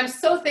 But I'm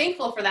so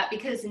thankful for that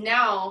because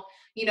now,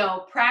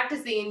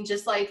 practicing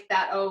just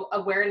that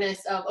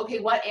awareness of, okay,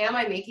 what am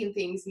I making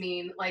things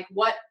mean?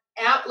 What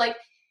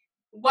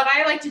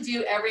I like to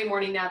do every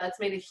morning now that's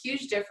made a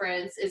huge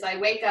difference is I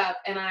wake up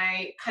and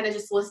I kind of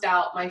just list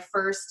out my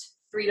first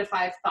 3 to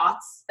 5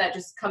 thoughts that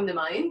just come to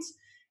mind.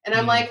 And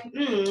I'm like,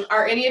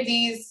 are any of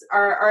these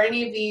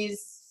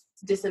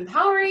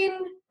disempowering,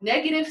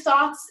 negative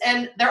thoughts?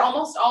 And there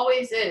almost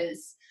always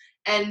is.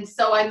 And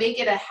so I make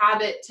it a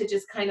habit to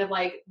just kind of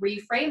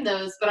reframe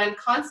those. But I'm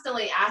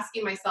constantly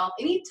asking myself,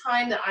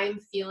 anytime that I'm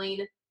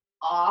feeling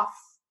off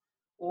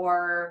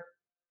or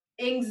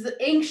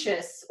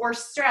anxious or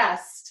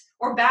stressed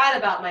or bad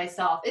about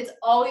myself, it's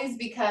always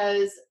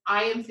because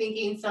I am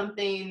thinking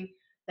something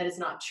that is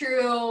not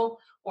true,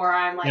 or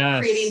I'm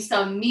creating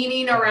some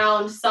meaning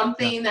around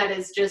something that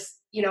is just,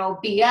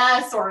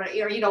 BS or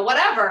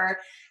whatever.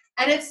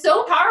 And it's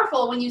so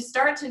powerful when you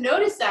start to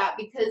notice that,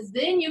 because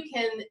then you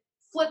can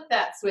flip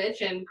that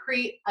switch and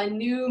create a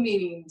new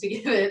meaning to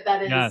give it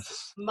that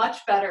is much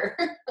better.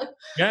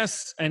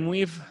 Yes. And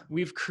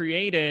we've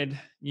created,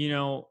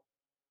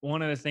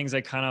 one of the things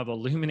I kind of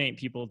illuminate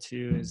people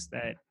to is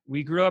that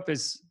we grew up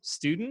as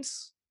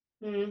students,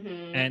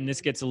 and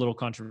this gets a little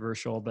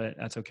controversial, but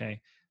that's okay.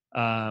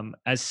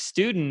 As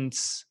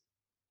students,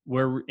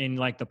 we're in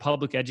the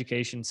public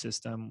education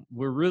system,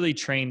 we're really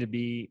trained to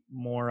be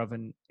more of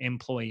an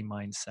employee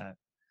mindset.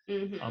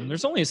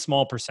 There's only a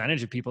small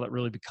percentage of people that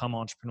really become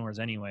entrepreneurs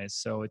anyways.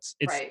 So it's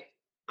right.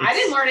 I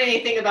didn't learn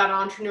anything about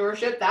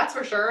entrepreneurship, that's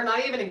for sure.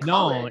 Not even in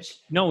college.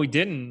 No, we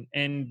didn't.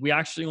 And we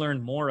actually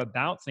learned more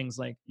about things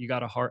like you got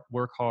to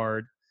work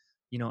hard,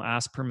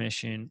 ask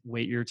permission,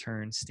 wait your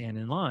turn, stand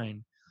in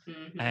line.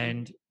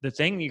 And the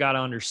thing you got to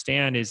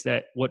understand is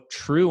that what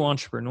true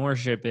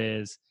entrepreneurship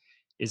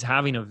is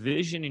having a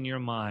vision in your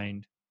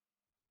mind.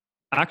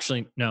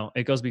 Actually, no,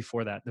 it goes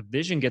before that. The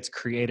vision gets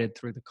created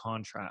through the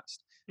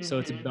contrast. So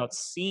it's about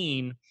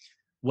seeing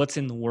what's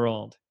in the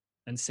world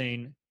and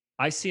saying,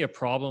 I see a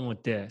problem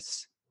with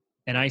this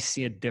and I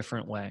see a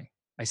different way.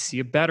 I see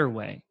a better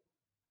way.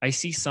 I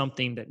see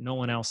something that no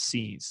one else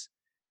sees.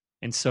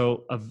 And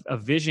so a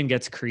vision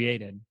gets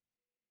created.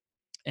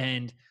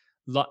 And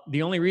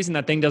the only reason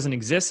that thing doesn't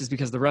exist is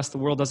because the rest of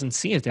the world doesn't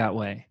see it that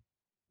way.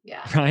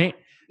 Yeah. Right?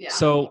 Yeah.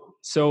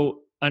 So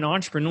an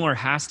entrepreneur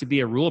has to be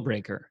a rule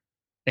breaker.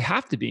 They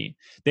have to be.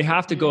 They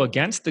have to go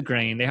against the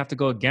grain. They have to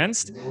go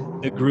against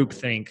the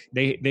groupthink.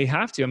 They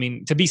have to. I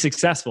mean, to be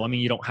successful, I mean,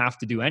 you don't have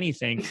to do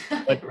anything,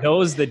 but Right.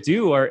 those that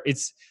do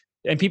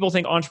and people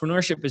think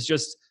entrepreneurship is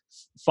just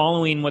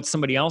following what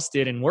somebody else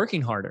did and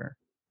working harder.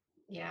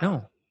 Yeah.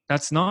 No,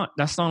 that's not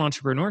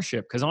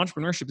entrepreneurship, because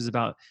entrepreneurship is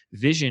about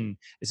vision.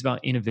 It's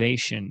about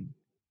innovation,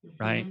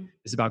 right?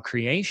 It's about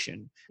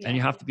creation. Yeah. And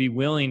you have to be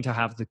willing to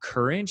have the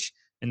courage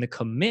and the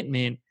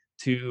commitment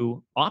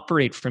to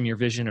operate from your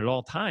vision at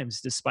all times,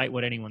 despite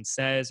what anyone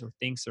says or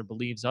thinks or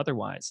believes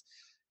otherwise.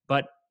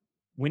 But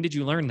when did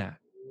you learn that?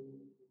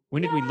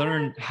 When did we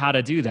learn how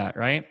to do that,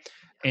 right?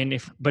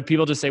 But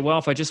people just say, well,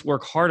 if I just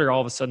work harder, all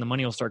of a sudden the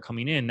money will start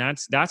coming in.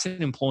 That's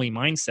an employee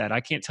mindset.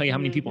 I can't tell you how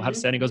many people have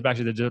said, and it goes back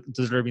to the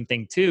deserving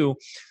thing too.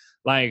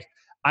 Like,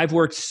 I've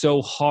worked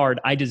so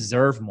hard, I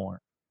deserve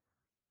more.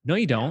 No,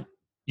 you don't.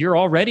 You're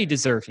already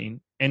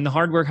deserving, and the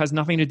hard work has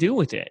nothing to do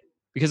with it.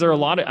 Because there are a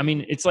lot of, I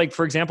mean, it's like,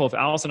 for example, if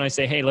Alice and I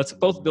say, hey, let's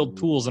both build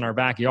pools in our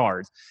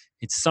backyard.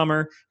 It's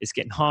summer, it's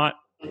getting hot.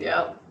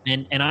 Yeah.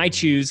 And I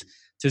choose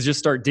to just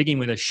start digging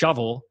with a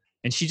shovel,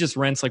 and she just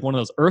rents like one of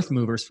those earth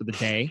movers for the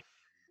day.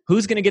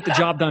 Who's going to get the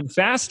job done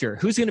faster?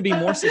 Who's going to be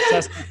more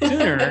successful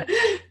sooner?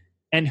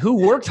 And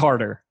who worked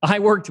harder? I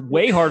worked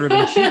way harder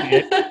than she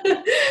did,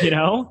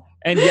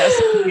 And yes,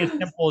 it can be as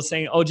simple as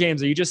saying, oh,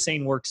 James, are you just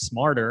saying work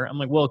smarter? I'm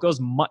like, well, it goes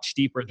much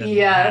deeper than that.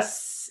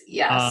 Yes.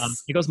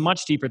 It goes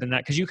much deeper than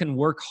that, because you can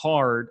work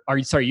hard,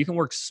 you can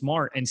work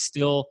smart and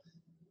still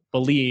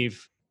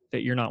believe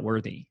that you're not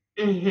worthy.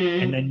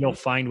 And then you'll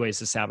find ways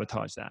to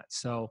sabotage that.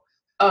 So,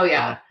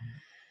 yeah.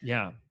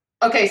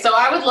 Okay, so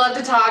I would love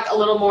to talk a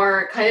little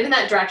more kind of in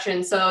that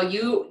direction. So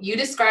you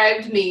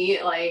described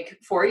me like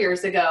 4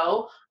 years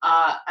ago.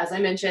 As I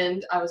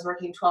mentioned, I was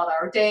working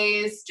 12-hour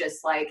days,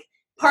 just like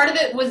part of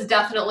it was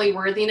definitely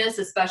worthiness,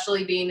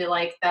 especially being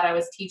like that I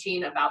was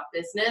teaching about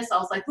business. I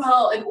was like,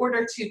 well, in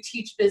order to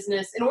teach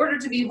business, in order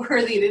to be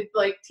worthy to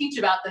like teach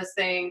about this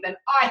thing, then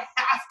I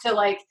have to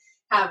like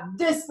have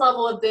this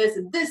level of this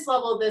and this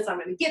level of this. I'm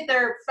going to get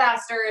there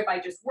faster if I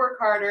just work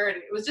harder. And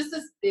it was just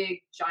this big,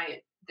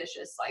 giant,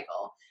 vicious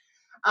cycle.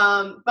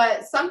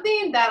 But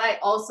something that I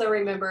also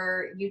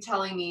remember you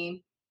telling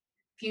me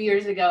a few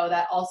years ago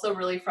that also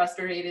really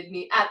frustrated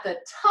me at the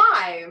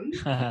time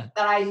that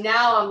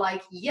I'm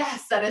like,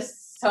 yes, that is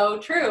so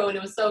true. And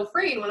it was so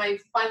freeing when I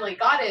finally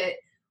got it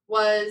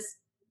was,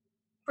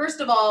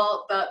 first of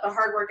all, the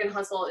hard work and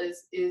hustle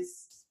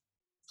is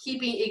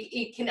keeping,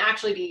 it can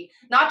actually be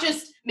not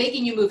just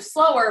making you move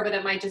slower, but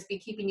it might just be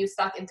keeping you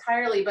stuck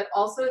entirely, but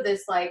also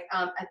this like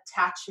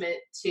attachment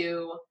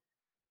to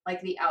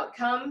like the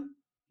outcome.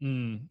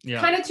 Kind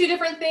of two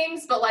different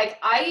things, but like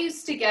I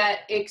used to get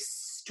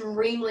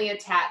extremely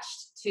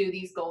attached to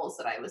these goals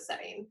that I was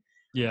setting.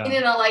 Yeah. And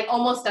in a like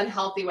almost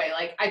unhealthy way.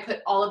 Like I put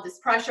all of this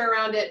pressure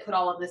around it, put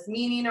all of this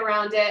meaning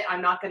around it.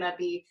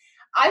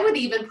 I would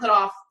even put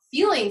off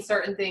feeling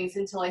certain things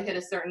until I hit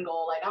a certain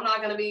goal. Like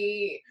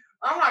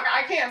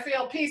I can't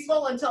feel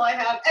peaceful until I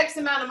have X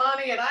amount of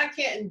money, and I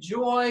can't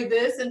enjoy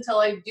this until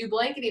I do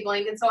blankety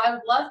blank. And so I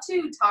would love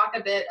to talk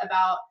a bit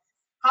about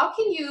how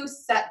can you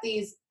set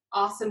these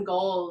awesome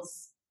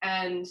goals,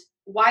 and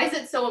why is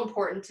it so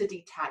important to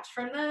detach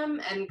from them,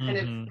 and kind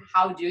of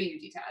how do you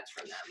detach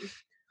from them?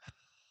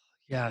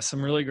 Yeah,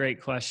 some really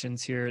great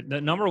questions here. The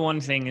number one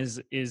thing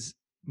is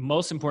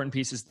most important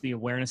piece is the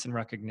awareness and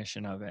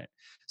recognition of it.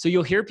 So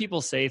you'll hear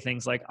people say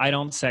things like, I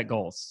don't set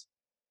goals.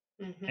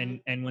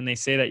 And when they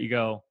say that, you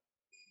go,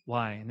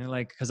 why? And they're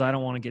like, because I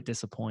don't want to get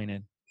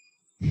disappointed.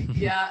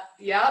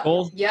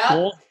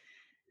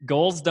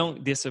 Goals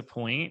don't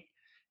disappoint.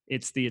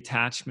 It's the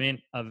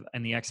attachment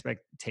and the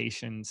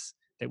expectations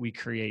that we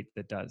create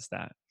that does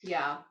that.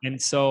 Yeah.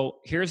 And so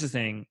here's the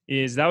thing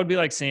is that would be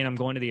like saying I'm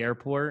going to the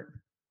airport,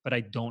 but I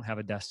don't have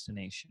a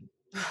destination.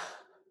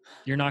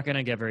 You're not going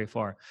to get very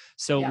far.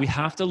 So we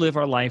have to live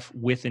our life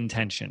with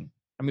intention.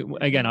 I mean,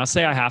 again, I'll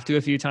say I have to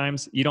a few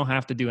times. You don't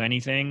have to do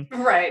anything.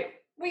 Right.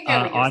 We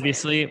get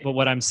obviously, but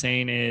what I'm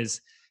saying is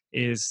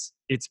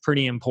it's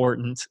pretty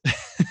important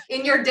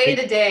in your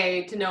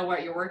day-to-day to know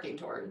what you're working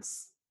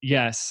towards.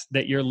 Yes,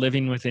 that you're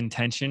living with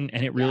intention,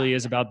 and it really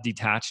is about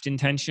detached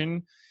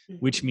intention,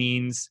 which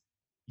means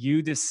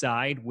you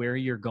decide where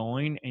you're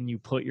going and you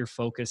put your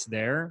focus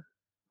there,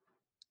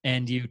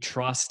 and you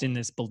trust in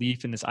this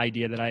belief in this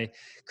idea that I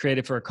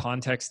created for a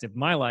context of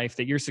my life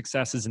that your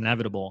success is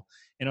inevitable.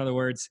 In other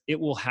words, it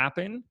will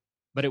happen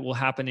but it will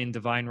happen in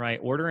divine right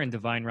order and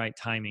divine right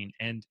timing.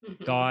 And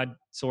God,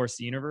 source,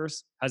 the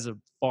universe, has a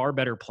far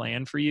better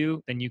plan for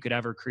you than you could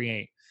ever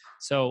create.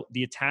 So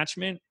the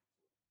attachment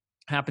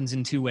happens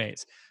in two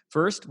ways.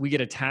 First, we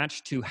get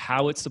attached to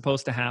how it's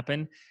supposed to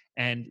happen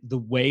and the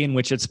way in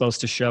which it's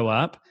supposed to show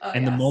up.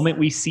 And the moment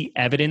we see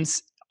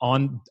evidence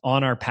on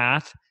our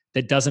path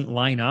that doesn't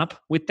line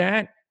up with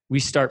that, we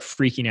start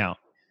freaking out.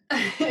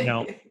 You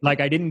know,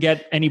 like I didn't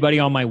get anybody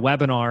on my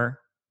webinar.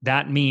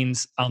 That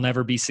means I'll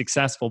never be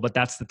successful, but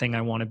that's the thing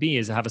I want to be,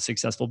 is have a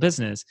successful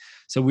business.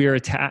 So we are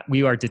attached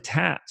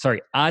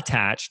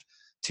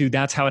to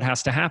that's how it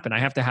has to happen. I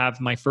have to have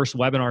my first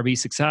webinar be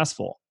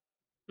successful,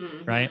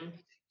 right?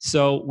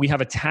 So we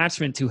have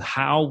attachment to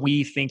how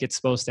we think it's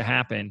supposed to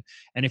happen.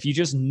 And if you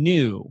just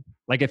knew,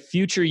 like if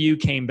future you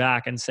came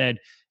back and said,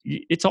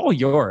 it's all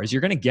yours,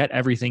 you're going to get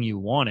everything you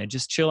wanted,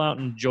 just chill out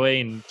and enjoy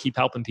and keep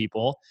helping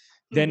people.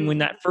 Then when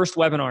that first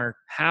webinar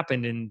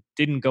happened and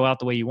didn't go out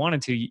the way you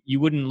wanted to,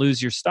 you wouldn't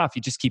lose your stuff.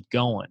 You just keep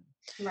going.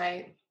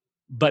 Right.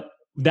 But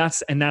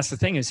that's the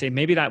thing, is say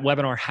maybe that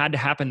webinar had to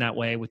happen that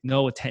way with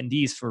no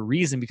attendees for a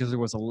reason, because there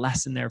was a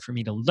lesson there for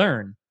me to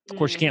learn. Of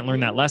course, you can't learn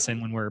that lesson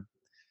when we're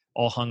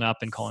all hung up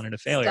and calling it a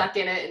failure. Stuck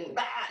in it and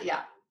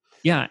yeah.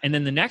 Yeah. And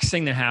then the next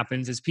thing that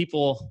happens is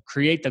people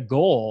create the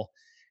goal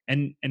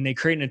and they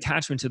create an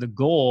attachment to the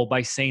goal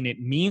by saying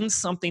it means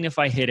something if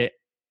I hit it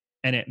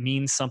and it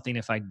means something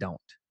if I don't.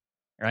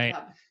 Right.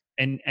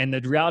 Yeah. And the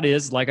reality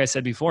is, like I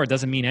said before, it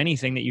doesn't mean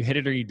anything that you hit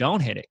it or you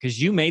don't hit it,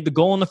 because you made the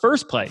goal in the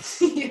first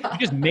place. You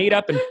just made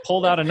up and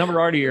pulled out a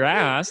number out of your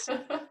ass.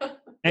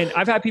 And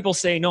I've had people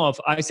say, no, if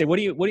I say, what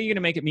are you going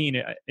to make it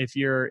mean if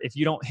you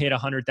don't hit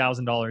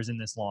 $100,000 in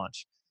this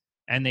launch?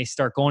 And they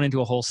start going into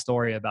a whole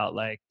story about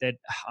like that,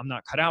 I'm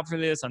not cut out for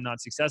this. I'm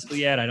not successful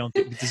yet. I don't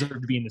deserve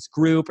to be in this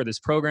group or this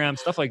program,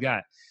 stuff like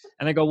that.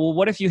 And I go, well,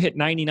 what if you hit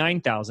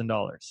 $99,000?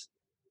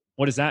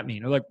 What does that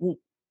mean? They're like, well,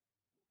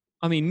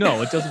 I mean,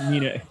 no, it doesn't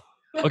mean it.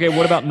 Okay,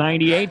 what about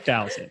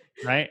 98,000,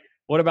 right?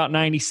 What about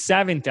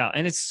 97,000?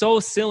 And it's so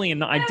silly,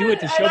 and I do it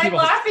to show people.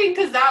 I'm laughing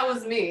because that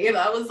was me.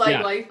 That was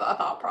like my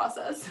thought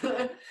process.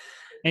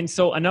 And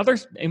so another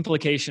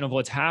implication of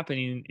what's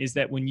happening is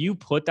that when you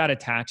put that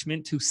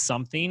attachment to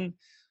something,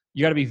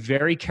 you got to be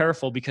very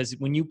careful, because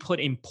when you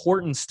put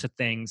importance to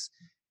things,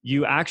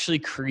 you actually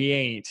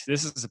create,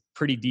 this is a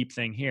pretty deep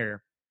thing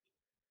here,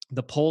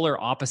 the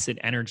polar opposite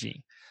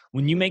energy.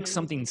 When you make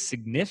something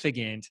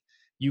significant,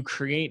 you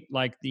create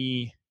like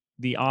the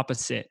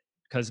opposite,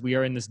 because we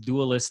are in this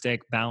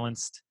dualistic,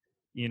 balanced,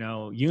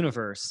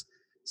 universe.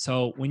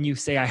 So when you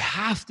say, I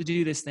have to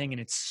do this thing and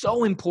it's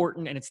so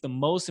important and it's the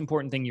most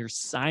important thing, you're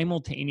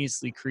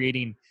simultaneously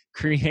creating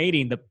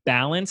the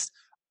balanced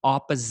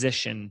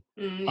opposition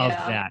of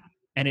that.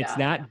 And it's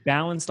that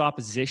balanced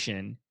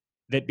opposition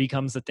that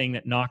becomes the thing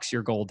that knocks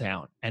your goal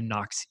down and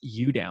knocks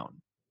you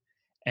down.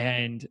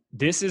 And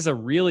this is a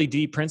really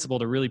deep principle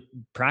to really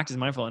practice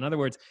mindful. In other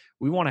words,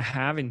 we want to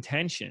have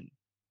intention.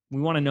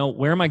 We want to know,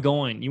 where am I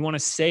going? You want to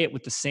say it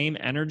with the same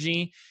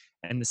energy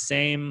and the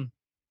same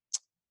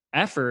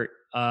effort.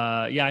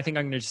 I think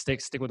I'm going to just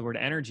stick with the word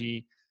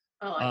energy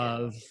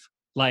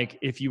like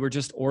if you were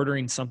just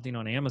ordering something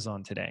on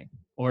Amazon today,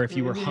 or if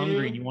you were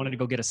hungry and you wanted to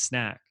go get a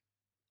snack,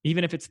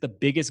 even if it's the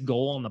biggest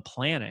goal on the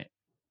planet,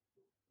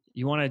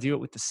 you want to do it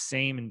with the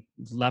same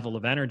level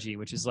of energy,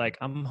 which is like,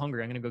 I'm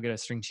hungry, I'm going to go get a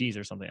string cheese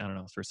or something. I don't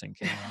know. First thing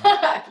came out.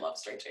 I love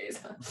string cheese.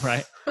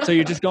 Right. So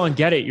you just go and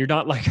get it. You're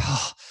not like,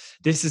 oh,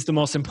 this is the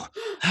most important.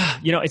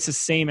 It's the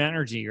same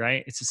energy,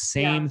 right? It's the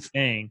same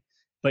thing,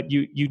 but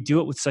you do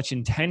it with such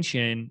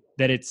intention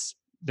that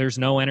there's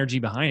no energy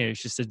behind it.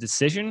 It's just a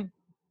decision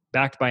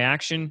backed by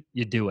action.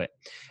 You do it.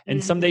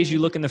 And some days you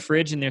look in the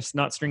fridge and there's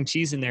not string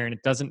cheese in there, and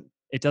it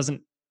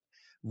doesn't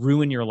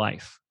ruin your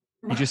life.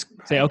 You just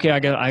say, okay, I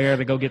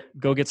gotta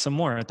go get some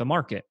more at the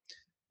market.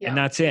 And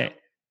that's it.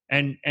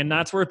 And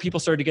that's where people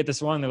start to get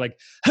this wrong. They're like,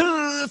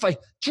 if I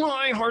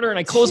try harder and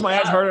I close my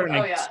eyes harder and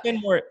I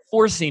spend more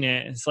forcing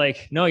it, it's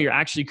like, no, you're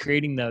actually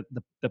creating the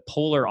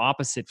polar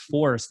opposite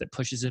force that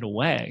pushes it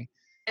away.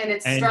 And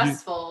it's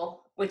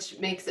stressful, which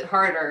makes it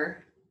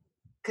harder,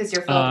 because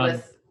you're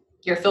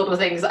filled with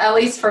things. At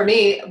least for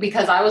me,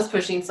 because I was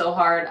pushing so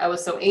hard, I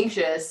was so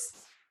anxious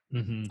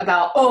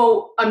about,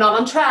 I'm not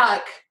on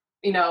track,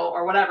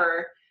 or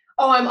whatever.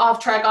 I'm off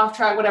track,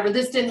 whatever.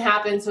 This didn't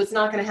happen, so it's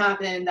not going to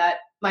happen. That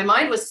my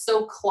mind was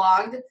so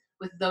clogged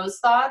with those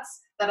thoughts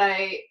that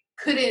I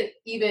couldn't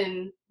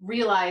even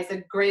realize a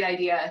great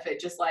idea if it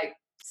just like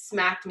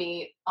smacked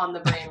me on the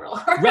brain real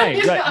hard.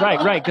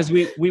 Right. Because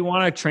we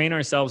want to train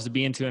ourselves to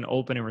be into an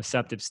open and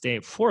receptive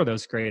state for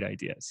those great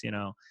ideas,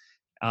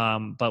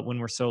 but when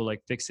we're so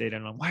like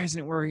fixated on why isn't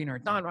it working,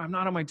 or I'm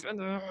not on my,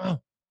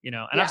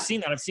 and I've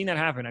seen that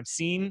happen. I've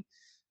seen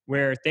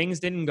where things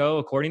didn't go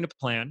according to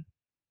plan,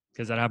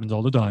 because that happens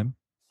all the time.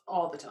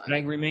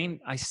 And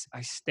I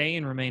stay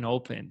and remain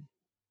open.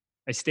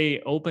 I stay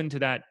open to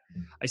that.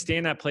 I stay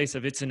in that place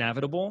of it's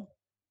inevitable.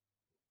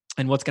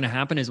 And what's going to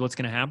happen is what's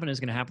going to happen is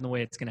going to happen the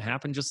way it's going to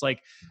happen. Just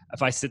like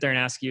if I sit there and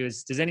ask you,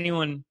 does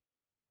anyone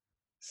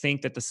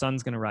think that the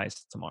sun's going to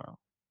rise tomorrow?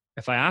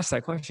 If I ask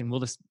that question, will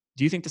this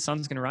do you think the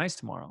sun's going to rise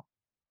tomorrow?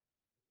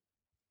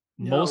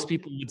 No. Most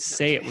people would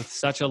say it with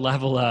such a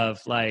level of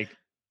like,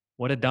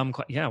 what a dumb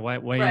question. Yeah. Why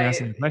are you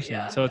asking the question?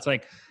 Yeah. So it's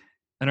like,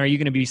 and are you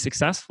going to be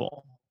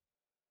successful?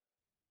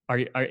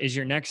 Is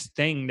your next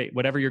thing that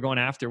whatever you're going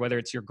after, whether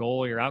it's your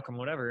goal, your outcome,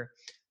 whatever,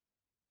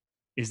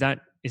 is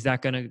that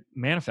going to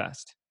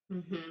manifest?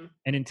 Mm-hmm.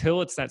 And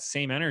until it's that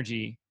same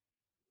energy,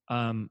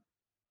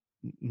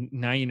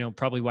 now you know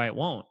probably why it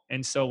won't.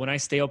 And so when I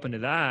stay open to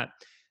that,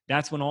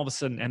 that's when all of a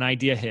sudden an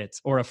idea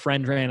hits, or a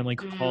friend randomly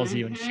calls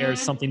you and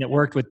shares something that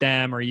worked with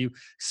them, or you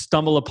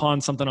stumble upon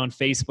something on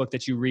Facebook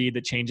that you read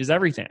that changes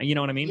everything. You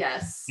know what I mean?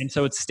 Yes. And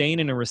so it's staying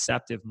in a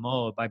receptive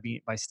mode by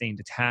staying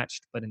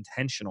detached but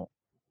intentional.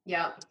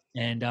 Yeah.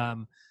 And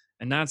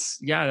that's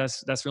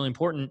really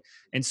important.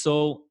 And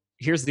so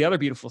here's the other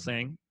beautiful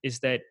thing is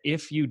that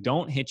if you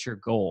don't hit your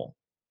goal,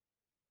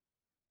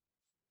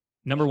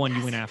 number one,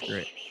 you went after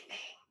it.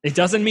 It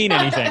doesn't mean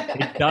anything.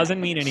 It doesn't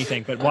mean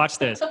anything. But watch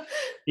this.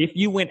 If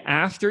you went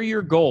after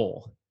your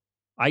goal,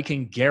 I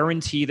can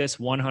guarantee this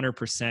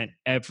 100%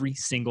 every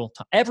single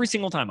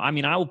time. I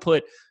mean, I will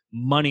put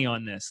money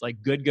on this, like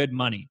good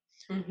money.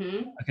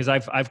 Mm-hmm. Because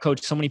I've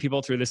coached so many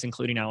people through this,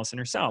 including Allison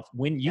herself.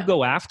 When you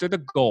go after the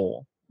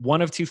goal,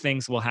 one of two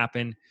things will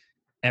happen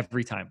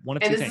every time.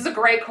 This is a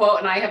great quote,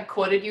 and I have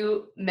quoted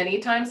you many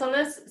times on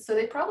this, so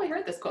they probably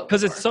heard this quote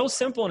because it's so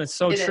simple and it's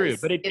so true.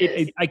 But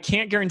I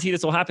can't guarantee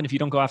this will happen if you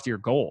don't go after your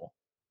goal.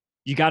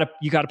 You got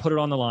to put it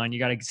on the line. You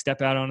got to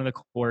step out onto the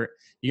court.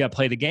 You got to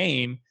play the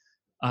game.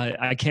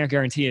 I can't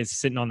guarantee it's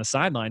sitting on the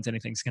sidelines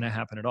anything's going to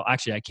happen at all.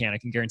 Actually, I can. I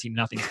can guarantee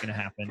nothing's going to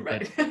happen.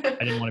 Right. But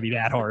I didn't want to be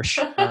that harsh.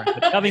 All right,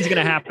 but nothing's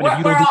going to happen if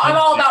you I'm don't.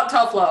 all about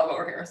tough love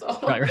over here. So.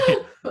 Right.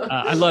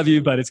 I love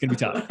you, but it's going to be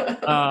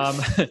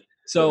tough.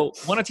 So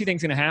one of two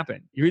things going to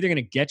happen. You're either going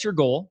to get your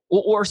goal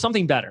or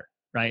something better,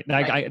 right?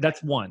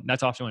 That's one.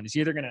 That's option one. It's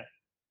either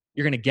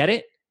you're going to get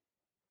it,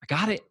 I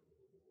got it,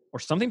 or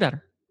something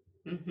better.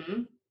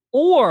 Mm-hmm.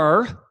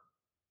 Or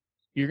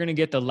you're going to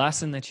get the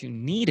lesson that you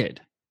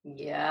needed.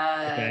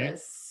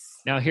 Yes.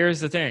 Okay? Now, here's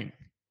the thing.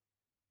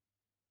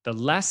 The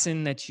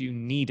lesson that you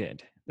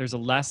needed, there's a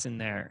lesson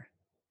there.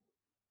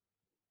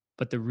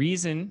 But the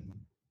reason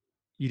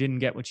you didn't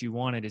get what you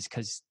wanted is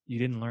because you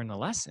didn't learn the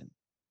lesson.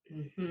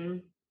 Mm-hmm.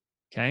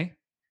 Okay?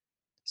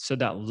 So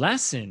that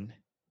lesson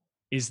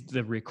is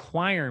the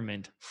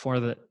requirement for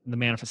the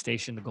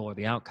manifestation, the goal, or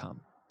the outcome.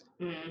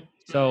 Mm-hmm.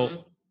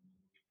 So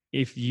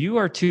if you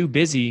are too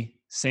busy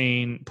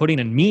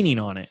putting a meaning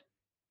on it,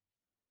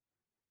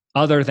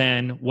 other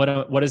than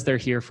what is there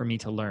here for me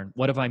to learn?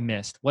 What have I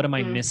missed? What am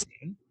I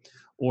missing?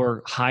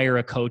 Or hire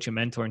a coach, a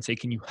mentor, and say,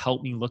 can you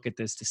help me look at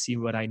this to see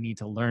what I need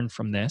to learn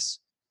from this?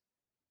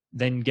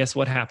 Then guess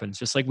what happens?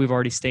 Just like we've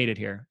already stated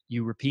here,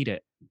 you repeat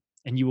it.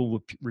 And you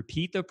will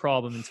repeat the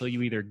problem until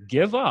you either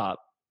give up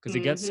because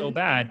it gets so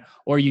bad,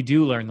 or you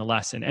do learn the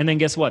lesson. And then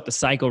guess what? The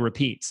cycle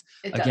repeats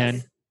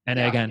again and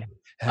again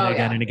and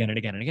again and again and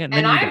again and again.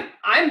 And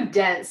I'm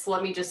dense,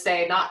 let me just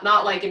say, not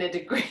like in a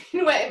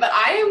degrading way, but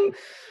I am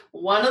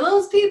one of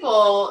those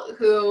people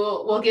who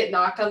will get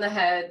knocked on the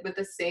head with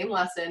the same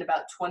lesson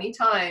about 20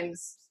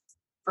 times.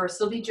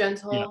 First it'll be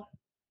gentle.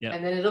 Yeah.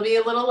 And then it'll be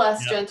a little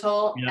less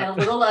gentle and a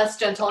little less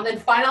gentle. And then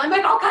finally I'm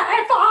like, okay,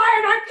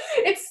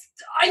 fine.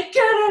 I get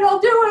it. I'll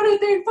do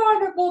anything.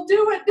 Fine. We'll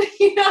do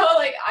it.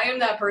 Like I am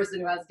that person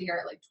who has to hear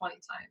it like 20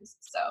 times.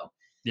 So,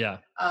 yeah.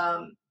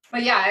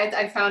 But yeah,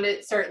 I found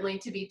it certainly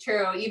to be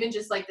true. Even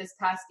just like this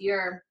past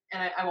year,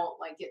 and I won't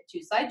like get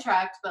too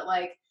sidetracked, but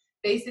like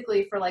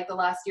basically for like the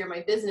last year of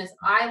my business,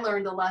 I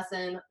learned a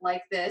lesson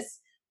like this,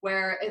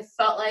 where it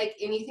felt like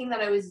anything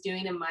that I was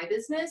doing in my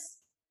business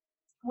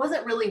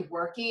wasn't really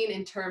working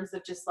in terms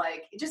of just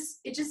like, it just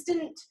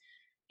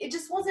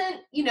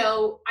wasn't,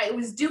 I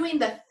was doing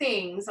the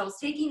things, I was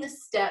taking the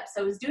steps,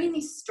 I was doing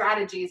these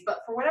strategies, but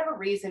for whatever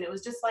reason, it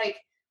was just like,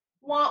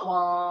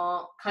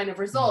 wah kind of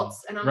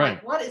results. And I'm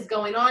like, what is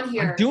going on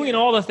here? I'm doing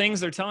all the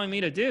things they're telling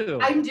me to do.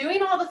 I'm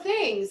doing all the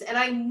things. And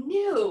I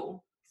knew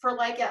for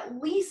like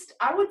at least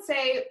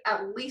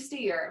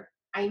a year,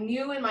 I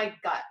knew in my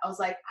gut, I was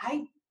like,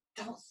 I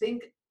don't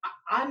think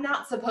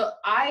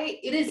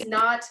it is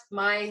not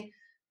my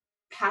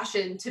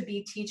passion to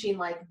be teaching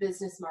like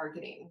business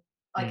marketing.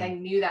 Like I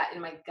knew that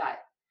in my gut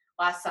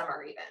last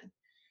summer even.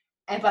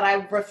 But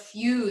I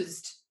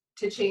refused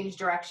to change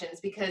directions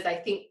because I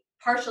think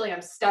partially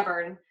I'm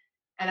stubborn.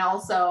 And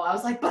also I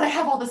was like, but I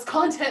have all this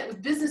content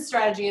with business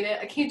strategy in it.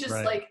 I can't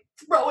just like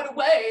throw it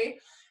away.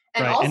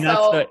 And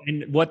also,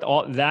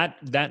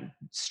 that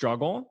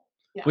struggle,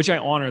 which I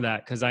honor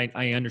that because I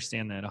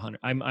understand that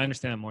I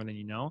understand that more than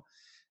you know.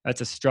 That's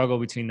a struggle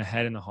between the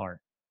head and the heart.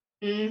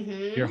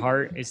 Mm-hmm. Your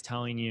heart is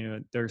telling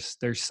you there's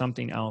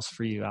something else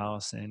for you,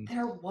 Allison.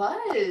 There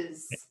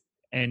was.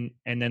 And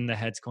then the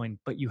head's going,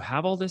 but you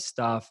have all this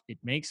stuff. It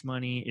makes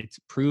money. It's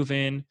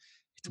proven.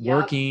 It's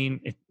working.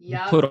 You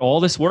put all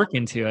this work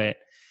into it.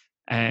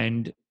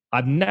 And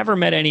I've never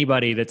met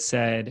anybody that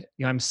said,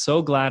 I'm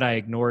so glad I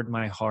ignored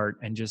my heart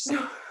and just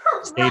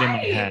stayed in my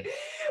head.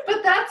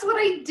 But that's what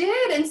I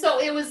did. And so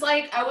it was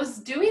like I was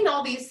doing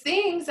all these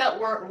things that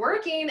weren't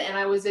working and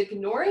I was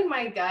ignoring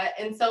my gut.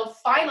 And so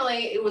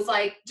finally it was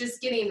like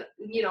just getting,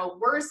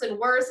 worse and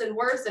worse and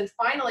worse. And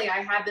finally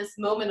I had this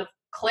moment of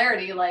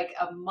clarity like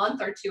a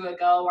month or two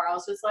ago where I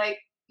was just like,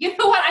 you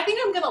know what? I think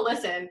I'm going to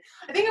listen.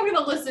 I think I'm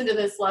going to listen to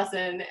this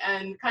lesson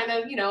and kind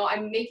of,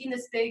 I'm making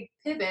this big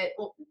pivot.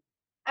 Well,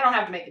 I don't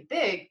have to make it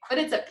big, but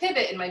it's a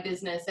pivot in my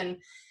business. And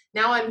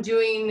now I'm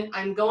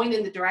going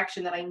in the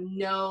direction that I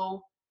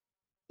know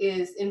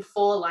is in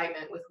full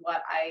alignment with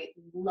what I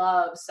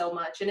love so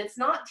much. And it's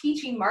not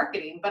teaching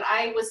marketing, but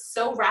I was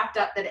so wrapped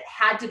up that it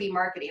had to be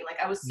marketing. Like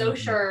I was so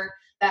sure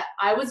that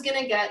I was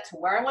going to get to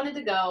where I wanted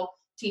to go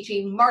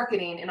teaching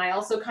marketing. And I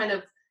also kind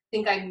of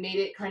think I made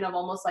it kind of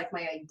almost like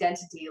my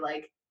identity.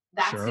 Like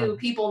that's who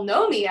people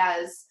know me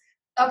as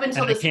up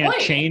until this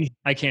point.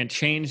 I can't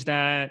change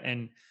that.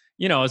 And,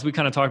 as we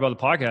kind of talked about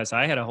the podcast,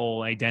 I had a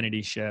whole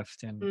identity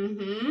shift.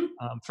 And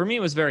for me,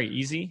 it was very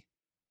easy,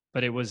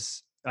 but it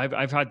was,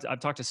 I've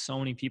talked to so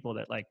many people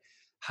that like,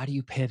 how do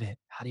you pivot?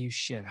 How do you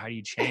shift? How do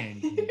you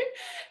change?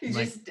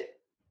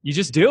 you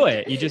just do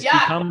it. You just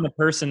become the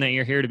person that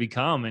you're here to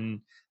become and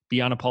be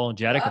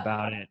unapologetic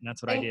about it. And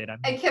that's what I did.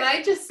 And can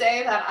I just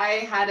say that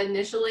I had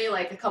initially,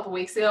 like a couple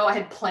weeks ago, I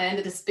had planned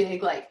this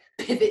big like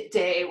pivot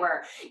day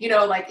where,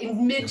 like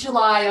in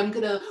mid-July, I'm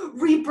going to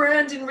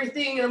rebrand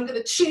everything and I'm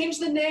going to change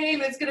the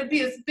name. It's going to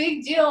be this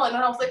big deal. And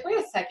then I was like, wait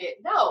a second.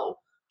 No,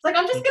 it's like,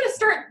 I'm just going to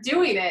start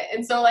doing it.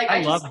 And so like,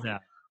 I love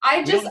that.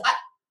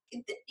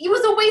 It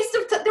was a waste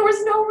of time. There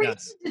was no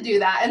reason to do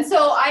that. And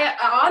so I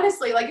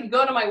honestly, like, if you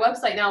go to my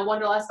website now,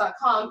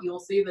 wonderlust.com, you'll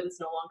see that it's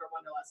no longer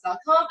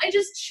wonderlust.com. I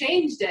just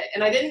changed it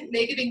and I didn't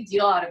make a big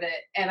deal out of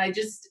it. And I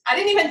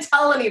didn't even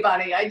tell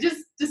anybody. I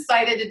just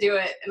decided to do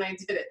it and I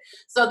did it.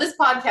 So this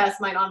podcast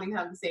might not even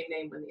have the same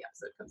name when the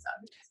episode comes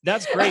out.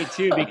 That's great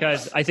too,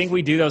 because I think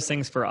we do those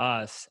things for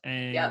us.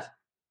 And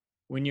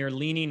when you're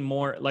leaning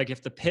more, like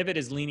if the pivot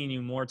is leaning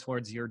you more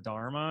towards your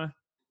dharma,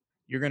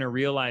 you're going to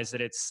realize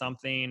that it's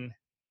something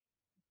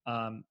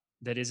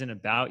that isn't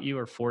about you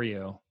or for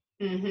you.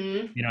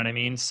 You know what I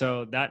mean?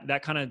 So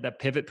that kind of, that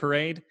pivot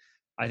parade,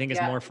 I think is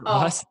more for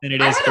us than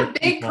it is for I had a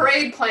big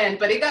parade planned,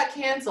 but it got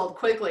canceled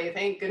quickly.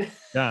 Thank goodness.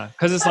 Yeah.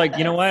 Cause it's like,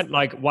 you know what?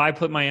 Like why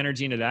put my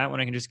energy into that when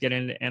I can just get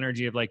into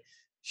energy of like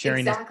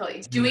sharing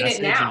this doing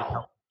it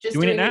now. Just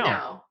doing it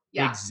now.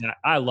 Yeah. Exactly.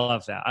 I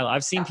love that.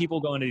 I've seen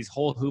people go into these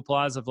whole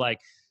hooplas of like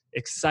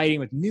exciting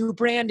with new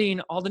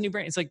branding, all the new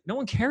brand. It's like, no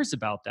one cares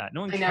about that.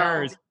 No one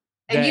cares.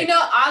 And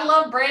I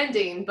love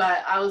branding, but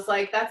I was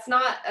like, that's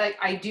not,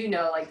 I do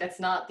know, like, that's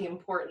not the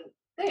important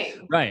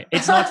thing. Right.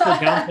 It's not to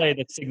downplay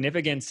the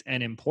significance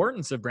and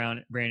importance of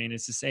branding.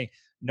 It's to say,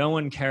 no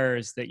one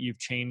cares that you've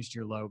changed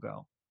your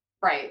logo.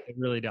 Right. They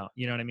really don't.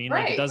 You know what I mean?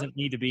 Right. Like, it doesn't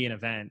need to be an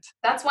event.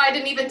 That's why I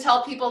didn't even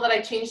tell people that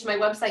I changed my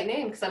website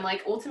name. Cause I'm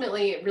like,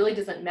 ultimately it really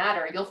doesn't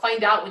matter. You'll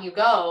find out when you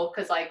go.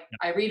 Cause like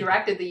I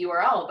redirected the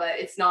URL, but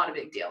it's not a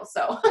big deal.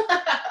 So,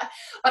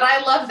 but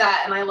I love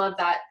that. And I love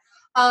that.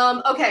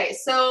 Okay,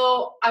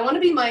 so I want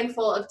to be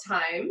mindful of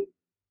time,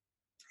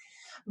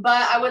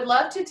 but I would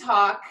love to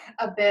talk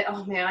a bit.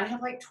 Oh man, I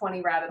have like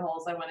 20 rabbit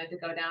holes I wanted to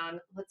go down.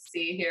 Let's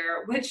see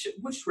here. Which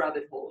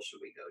rabbit hole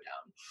should we go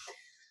down?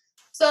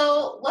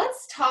 So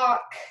let's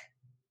talk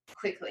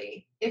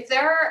quickly. If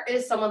there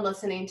is someone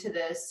listening to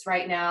this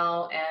right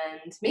now,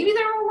 and maybe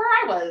they're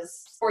where I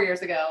was 4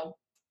 years ago,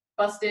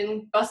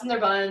 busting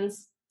their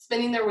buns,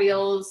 spinning their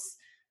wheels,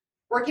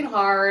 working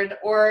hard,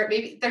 or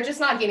maybe they're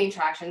just not gaining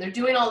traction. They're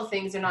doing all the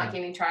things, they're not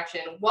gaining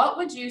traction. What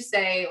would you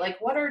say,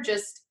 like, what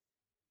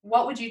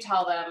would you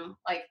tell them?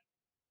 Like,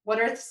 what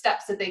are the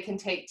steps that they can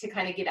take to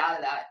kind of get out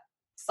of that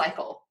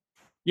cycle?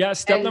 Yeah.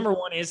 Step number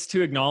one is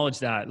to acknowledge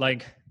that.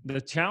 Like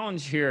the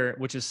challenge here,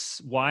 which is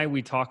why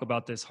we talk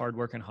about this hard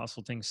work and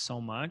hustle thing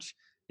so much,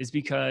 is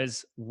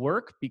because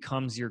work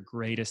becomes your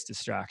greatest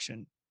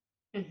distraction.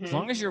 As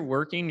long as you're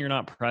working, you're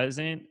not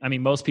present. I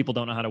mean, most people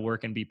don't know how to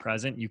work and be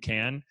present. You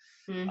can.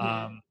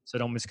 So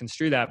don't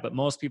misconstrue that. But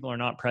most people are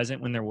not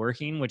present when they're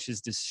working, which is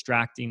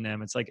distracting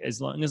them. It's like,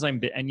 as long as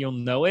and you'll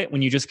know it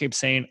when you just keep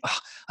saying, oh,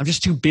 I'm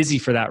just too busy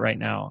for that right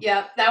now.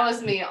 Yeah, that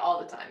was me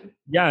all the time.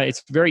 Yeah,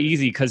 it's very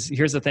easy because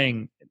here's the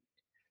thing.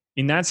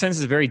 In that sense,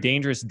 it's a very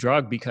dangerous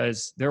drug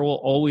because there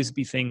will always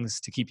be things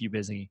to keep you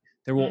busy.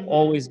 There will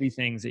always be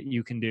things that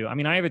you can do. I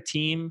mean, I have a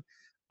team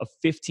of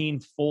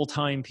 15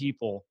 full-time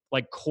people,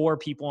 like core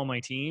people on my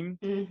team.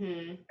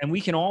 And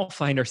we can all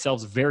find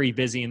ourselves very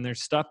busy. And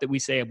there's stuff that we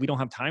say we don't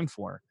have time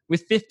for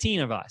with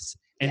 15 of us.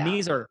 And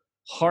these are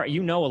hard,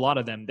 a lot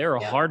of them, they're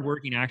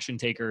hardworking action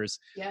takers.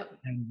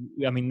 And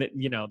I mean,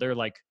 they're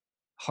like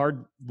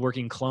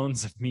hardworking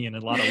clones of me in a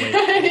lot of ways.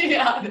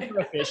 Super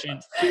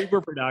efficient,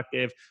 super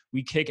productive.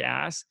 We kick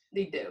ass.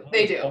 They do.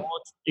 All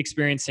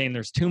experience saying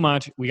there's too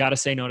much. We got to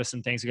say no to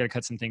some things. We got to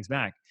cut some things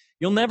back.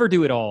 You'll never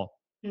do it all.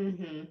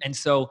 And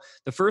so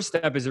the first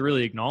step is to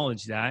really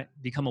acknowledge that,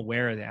 become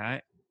aware of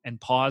that,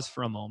 and pause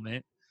for a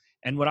moment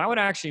And what I would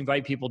actually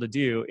invite people to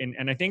do,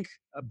 and I think,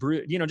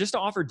 just to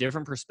offer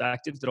different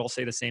perspectives that all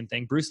say the same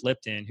thing. Bruce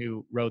Lipton,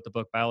 who wrote the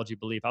book Biology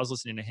of Belief, I was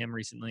listening to him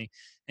recently,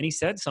 and he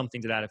said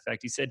something to that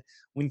effect. He said,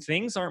 when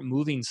things aren't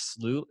moving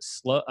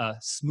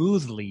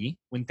smoothly,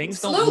 when things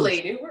don't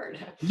move new word.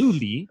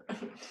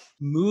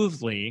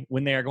 smoothly,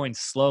 when they are going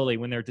slowly,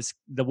 when they're just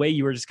the way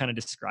you were just kind of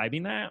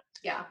describing that.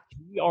 Yeah.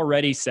 He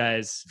already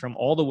says, from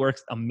all the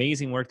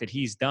amazing work that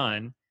he's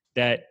done,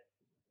 that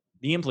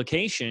the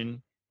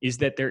implication is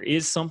that there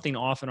is something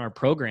off in our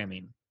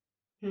programming.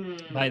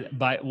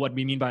 By what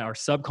we mean by our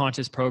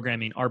subconscious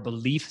programming, our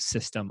belief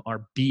system,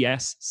 our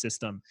BS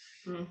system.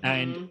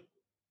 And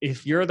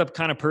if you're the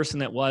kind of person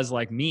that was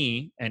like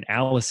me and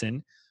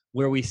Allison,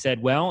 where we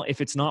said, well,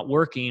 if it's not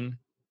working,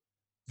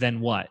 then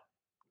what?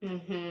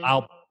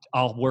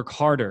 I'll work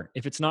harder.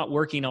 If it's not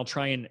working, I'll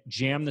try and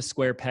jam the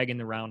square peg in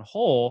the round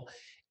hole.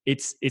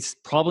 It's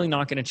probably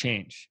not going to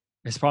change.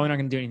 It's probably not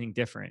going to do anything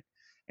different.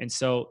 And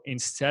so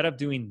instead of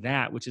doing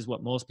that, which is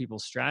what most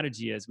people's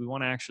strategy is, we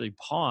want to actually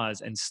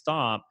pause and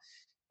stop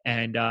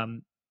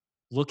and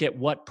look at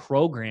what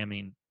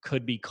programming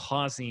could be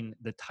causing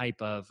the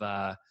type of,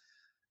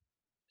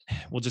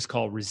 we'll just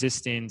call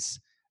resistance,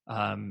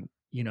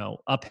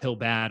 uphill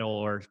battle,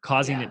 or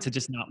causing it to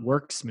just not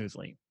work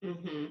smoothly.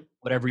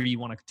 Whatever you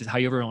want to,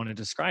 however you want to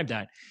describe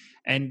that.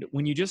 And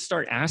when you just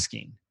start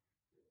asking,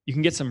 you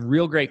can get some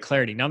real great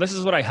clarity. Now, this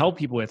is what I help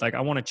people with. Like,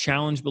 I want to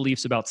challenge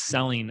beliefs about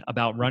selling,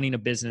 about running a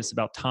business,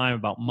 about time,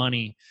 about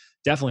money.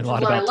 Definitely a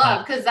lot about time. I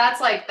love, because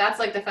that's like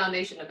the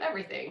foundation of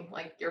everything.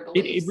 Like, your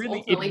beliefs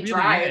ultimately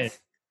drive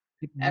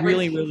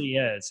everything. Really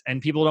is.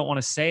 And people don't want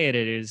to say it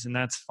is, and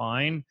that's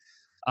fine.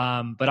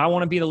 But I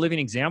want to be the living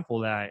example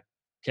of that.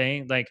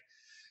 Okay. Like,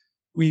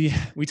 we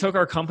took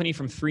our company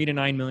from $3 to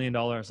 $9 million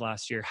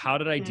last year. How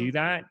did I do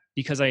that?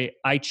 Because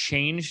I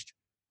changed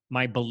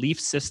my belief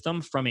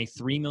system from a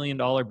 $3 million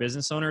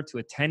business owner to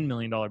a $10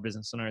 million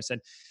business owner. I said,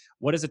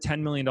 what does a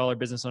 $10 million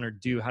business owner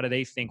do? How do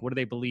they think? What do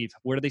they believe?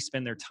 Where do they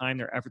spend their time,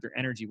 their effort, their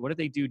energy? What do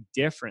they do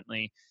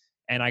differently?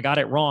 And I got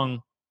it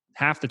wrong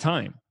half the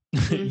time,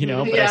 but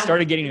I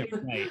started getting it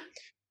right.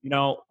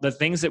 The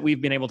things that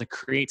we've been able to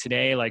create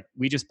today, like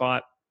we just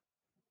bought,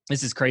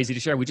 this is crazy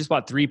to share. We just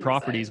bought 3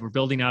 properties. We're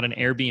building out an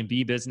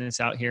Airbnb business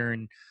out here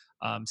in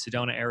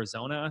Sedona,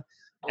 Arizona.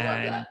 I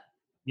love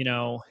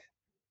that.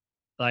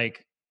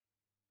 Like,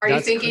 are you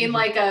thinking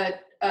crazy. Like a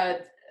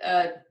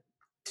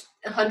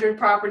 100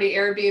 property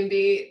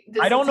Airbnb?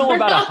 I don't know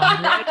about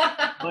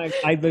 100.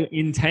 Like, the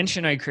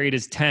intention I create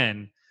is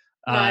 10.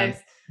 Nice.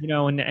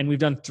 And we've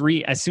done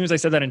 3. As soon as I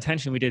said that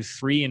intention, we did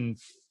 3 in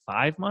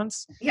 5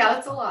 months. Yeah,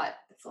 that's a lot.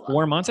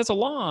 4 months. That's a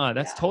lot.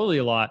 That's totally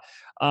a lot.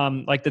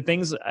 Like, the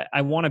things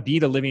I want to be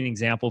the living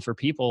example for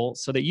people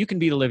so that you can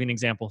be the living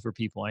example for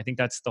people. I think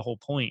that's the whole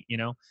point,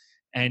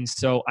 And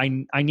so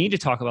I need to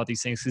talk about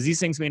these things because these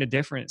things made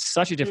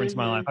such a difference in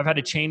my life. I've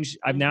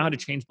now had to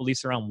change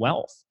beliefs around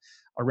wealth,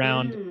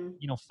 around,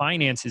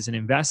 finances and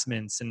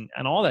investments and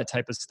all that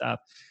type of stuff.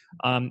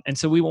 And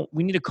so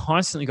we need to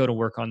constantly go to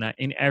work on that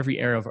in every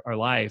area of our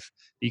life,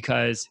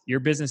 because your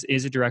business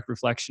is a direct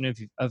reflection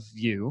of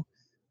you.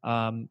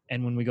 And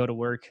when we go to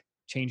work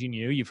changing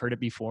you've heard it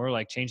before,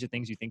 like, change the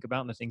things you think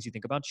about, and the things you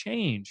think about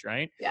change,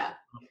 right? Yeah.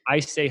 I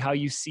say how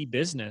you see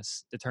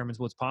business determines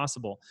what's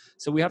possible.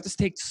 So we have to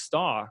take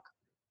stock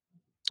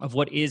of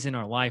what is in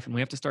our life, and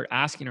we have to start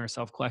asking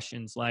ourselves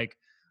questions like,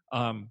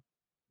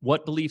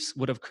 what beliefs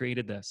would have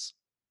created this?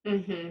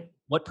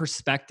 What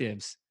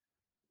perspectives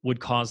would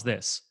cause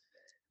this?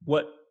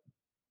 What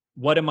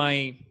am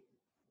I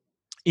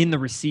in the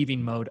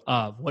receiving mode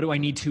of? What do I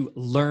need to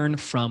learn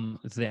from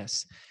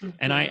this?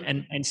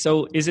 And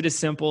so is it as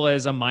simple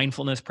as a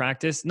mindfulness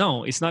practice?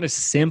 No, it's not as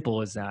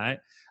simple as that.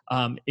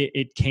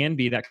 It can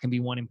be, that can be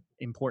one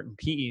important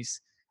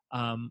piece.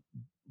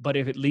 But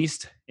if at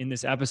least in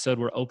this episode,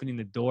 we're opening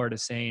the door to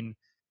saying,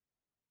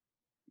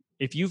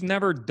 if you've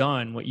never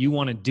done what you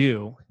want to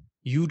do,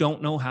 you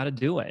don't know how to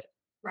do it.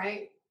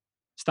 Right.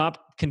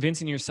 Stop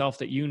convincing yourself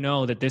that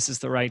that this is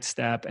the right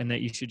step and that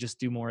you should just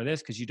do more of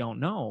this because you don't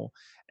know.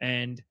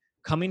 And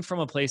coming from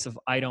a place of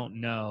I don't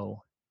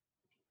know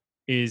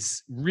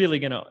is really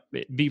going to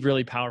be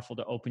really powerful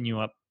to open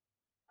you up,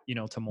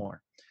 to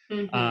more,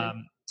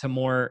 to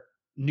more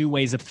new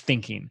ways of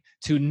thinking,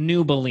 to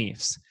new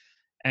beliefs.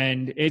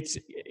 And it's,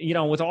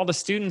 with all the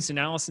students, and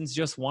Allison's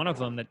just one of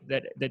them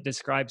that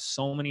describes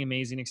so many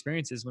amazing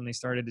experiences when they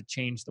started to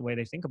change the way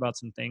they think about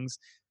some things.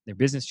 Their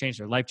business changed,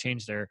 their life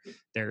changed, their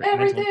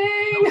everything.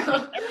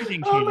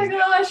 Everything changes. Oh my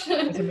gosh.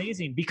 It's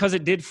amazing because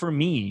it did for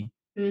me.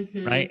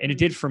 Right. And it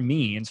did for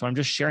me. And so I'm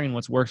just sharing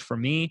what's worked for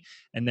me,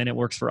 and then it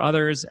works for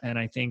others. And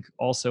I think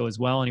also as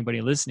well,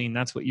 anybody listening,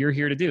 that's what you're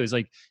here to do, is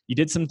like, you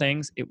did some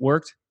things, it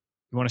worked.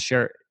 You want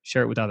to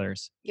share it with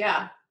others.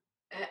 Yeah.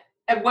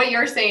 And what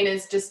you're saying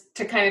is, just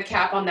to kind of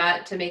cap on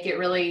that, to make it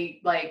really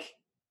like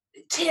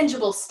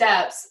tangible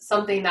steps,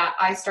 something that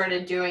I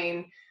started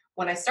doing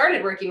when I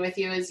started working with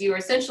you, is you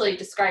essentially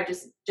described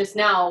just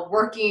now,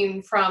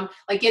 working from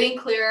like getting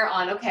clear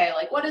on, okay,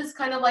 like what is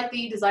kind of like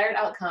the desired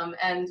outcome,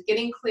 and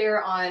getting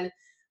clear on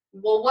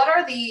well, what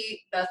are the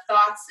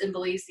thoughts and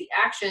beliefs, the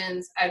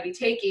actions I'd be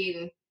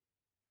taking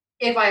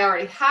if I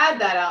already had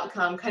that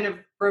outcome, kind of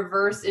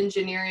reverse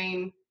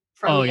engineering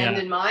from the end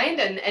in mind,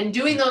 and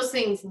doing those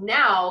things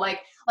now,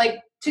 like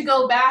to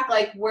go back,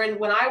 like when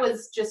I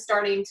was just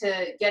starting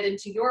to get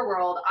into your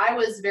world, I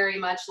was very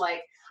much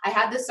like, I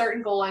had this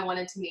certain goal I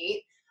wanted to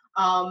meet,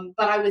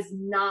 but I was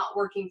not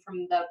working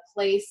from the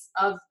place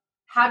of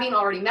having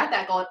already met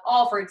that goal at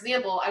all. For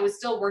example, I was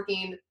still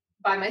working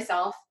by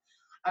myself.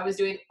 I was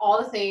doing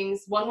all the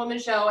things, one woman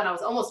show, and I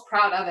was almost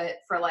proud of it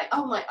for like,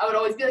 oh my, I would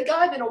always be like, oh,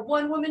 I've been a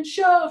one woman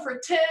show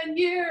for 10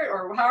 years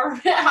or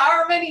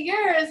however many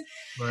years.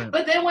 Right.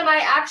 But then when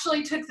I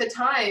actually took the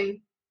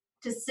time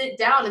to sit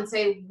down and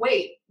say,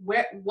 wait,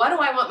 what do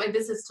I want my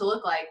business to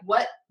look like?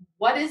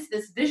 What is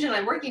this vision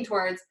I'm working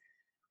towards?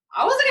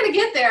 I wasn't going to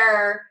get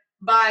there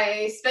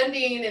by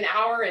spending an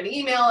hour in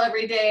email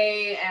every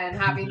day and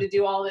having to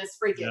do all this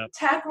freaking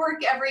tech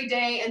work every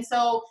day. And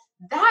so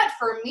that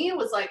for me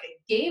was like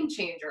a game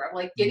changer of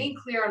like getting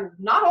clear on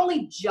not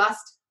only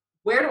just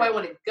where do I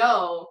want to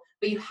go,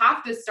 but you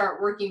have to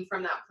start working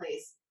from that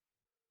place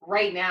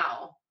right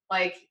now.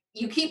 Like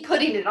you keep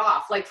putting it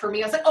off. Like for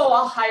me, I was like, oh,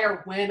 I'll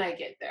hire when I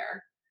get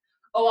there.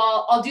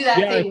 Oh, I'll do that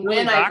thing really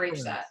when I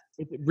reach that.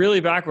 It's really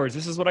backwards.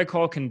 This is what I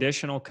call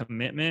conditional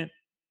commitment.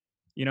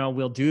 You know,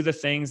 we'll do the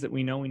things that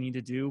we know we need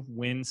to do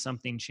when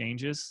something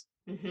changes.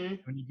 Mm-hmm.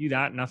 When you do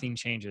that, nothing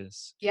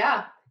changes.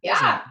 Yeah.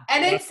 Yeah.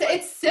 And it's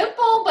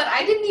simple, but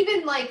I didn't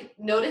even like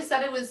notice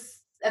that it was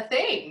a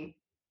thing.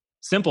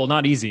 Simple,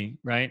 not easy,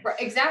 right?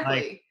 Exactly.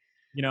 Like,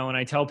 you know, and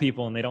I tell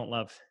people, and they don't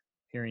love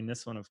hearing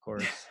this one, of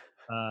course,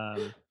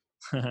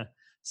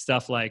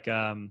 stuff like,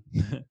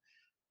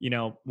 you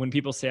know, when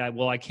people say,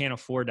 well, I can't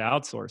afford to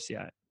outsource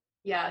yet.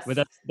 Yes.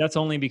 But that's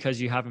only because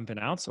you haven't been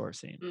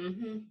outsourcing.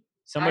 Mm-hmm.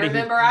 I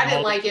remember I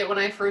didn't like it when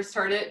I first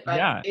heard it,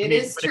 but it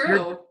is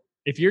true.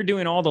 If you're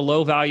doing all the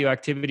low value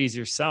activities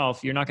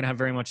yourself, you're not going to have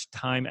very much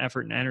time,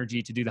 effort, and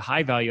energy to do the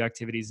high value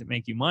activities that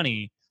make you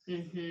money.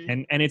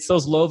 Mm-hmm. And it's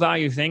those low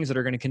value things that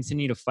are going to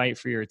continue to fight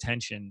for your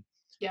attention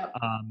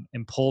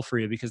and pull for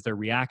you because they're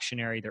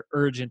reactionary, they're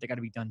urgent, they got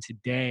to be done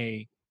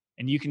today.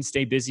 And you can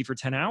stay busy for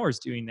 10 hours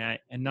doing that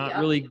and not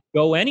really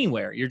go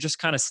anywhere. You're just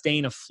kind of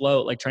staying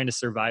afloat, like trying to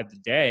survive the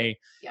day,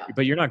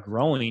 but you're not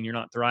growing, you're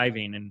not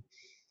thriving. And,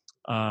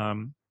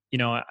 you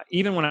know,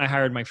 even when I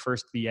hired my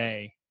first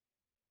VA,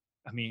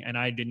 I mean, and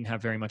I didn't have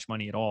very much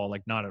money at all,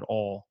 like not at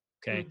all.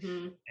 Okay.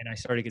 Mm-hmm. And I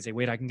started to say,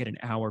 wait, I can get an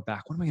hour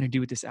back. What am I going to do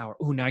with this hour?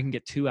 Oh, now I can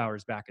get 2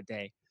 hours back a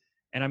day.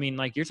 And I mean,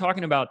 like you're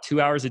talking about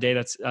 2 hours a day.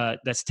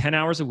 That's 10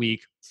 hours a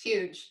week. It's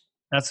huge.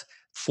 That's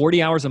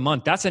 40 hours a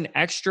month. That's an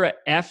extra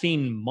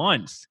effing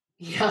month.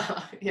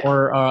 Yeah.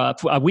 Or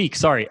a week.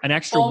 Sorry. An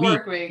extra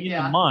week in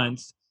the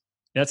month.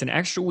 That's an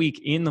extra week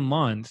in the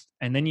month.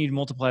 And then you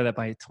multiply that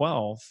by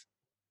 12.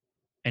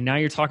 And now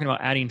you're talking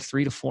about adding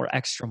 3 to 4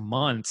 extra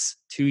months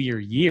to your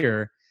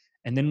year.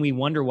 And then we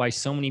wonder why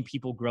so many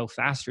people grow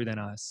faster than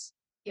us.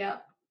 Yeah.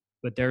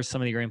 But there's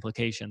some of your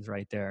implications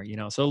right there, you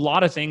know? So a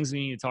lot of things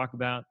we need to talk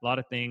about, a lot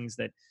of things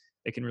that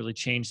can really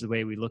change the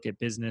way we look at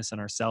business and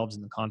ourselves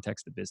in the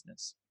context of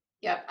business.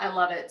 Yep. I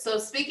love it. So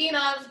speaking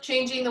of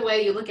changing the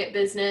way you look at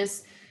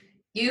business,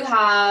 you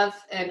have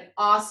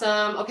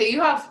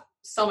you have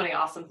so many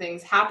awesome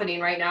things happening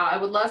right now. I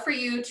would love for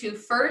you to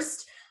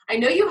first, I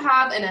know you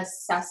have an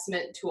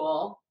assessment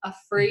tool, a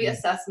free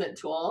assessment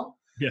tool.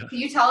 Yeah. Can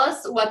you tell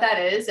us what that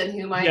is and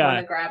who might want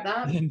to grab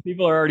that? And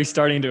people are already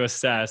starting to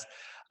assess.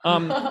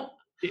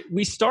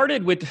 We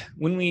started with,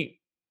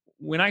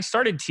 when I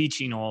started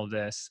teaching all of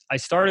this, I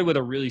started with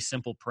a really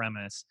simple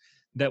premise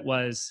that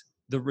was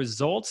the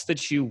results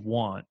that you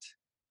want,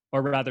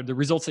 or rather the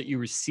results that you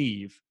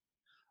receive,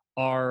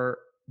 are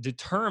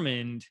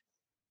determined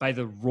by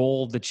the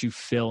role that you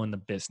fill in the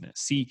business.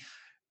 See,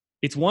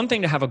 it's one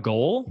thing to have a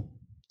goal,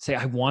 say,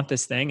 I want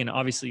this thing. And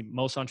obviously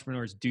most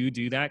entrepreneurs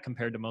do that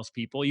compared to most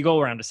people. You go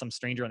around to some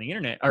stranger on the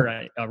internet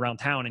or around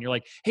town and you're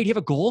like, hey, do you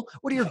have a goal?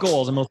 What are your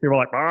goals? And most people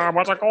are like,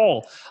 what's a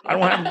goal? I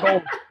don't have a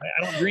goal.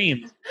 I don't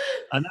dream.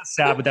 And that's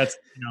sad, but that's,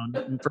 for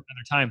another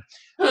time.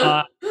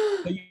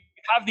 But you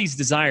have these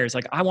desires,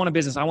 like I want a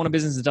business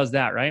that does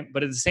that, right?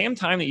 But at the same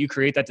time that you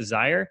create that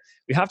desire,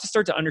 you have to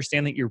start to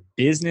understand that your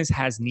business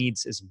has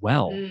needs as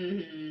well.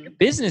 Mm-hmm. Your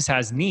business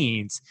has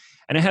needs,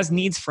 and it has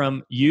needs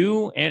from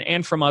you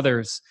and from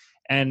others.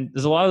 And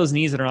there's a lot of those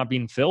needs that are not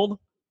being filled.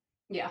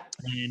 Yeah.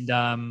 And,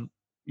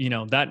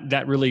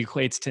 that really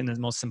equates to the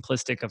most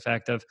simplistic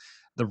effect of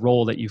the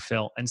role that you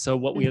fill. And so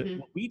what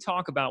we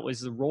talk about was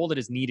the role that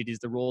is needed is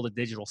the role of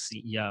the digital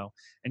CEO.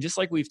 And just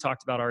like we've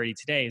talked about already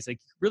today, is like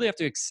you really have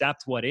to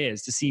accept what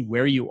is to see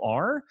where you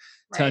are,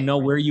 to know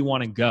where you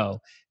want to go.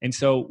 And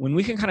so when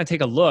we can kind of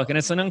take a look, and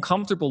it's an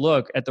uncomfortable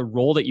look at the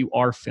role that you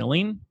are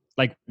filling,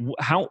 like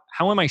how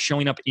am I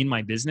showing up in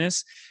my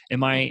business?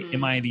 Am I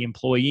the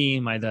employee?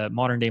 Am I the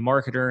modern day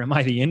marketer? Am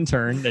I the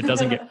intern that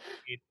doesn't get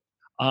paid?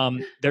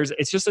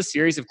 It's just a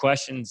series of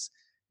questions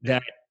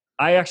that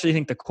I actually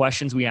think the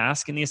questions we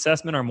ask in the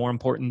assessment are more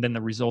important than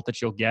the result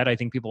that you'll get. I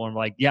think people are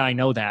like, yeah, I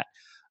know that.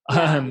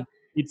 Yeah.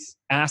 it's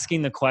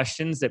asking the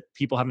questions that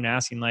people have been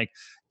asking, like,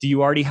 do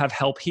you already have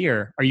help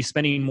here? Are you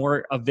spending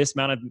more of this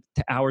amount of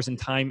hours and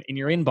time in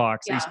your inbox?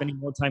 Are you spending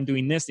more time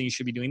doing this than you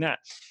should be doing that?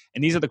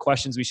 And these are the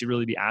questions we should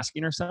really be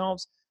asking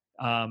ourselves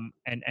and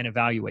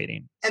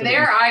evaluating. And they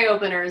are eye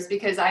openers,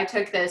 because I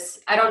took this,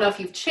 I don't know if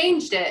you've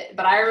changed it,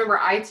 but I remember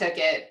I took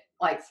it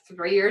like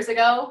 3 years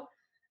ago,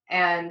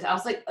 and I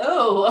was like,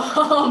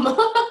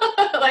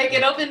 oh, like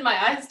it opened my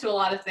eyes to a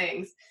lot of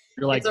things.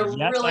 You're like,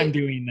 yes, I'm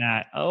doing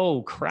that.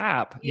 Oh,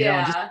 crap. You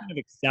know, just kind of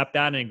accept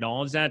that and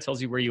acknowledge that. It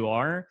tells you where you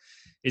are,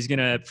 is going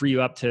to free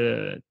you up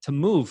to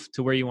move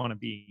to where you want to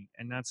be.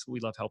 And that's what we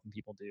love helping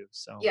people do.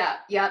 So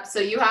yeah. So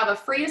you have a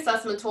free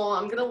assessment tool.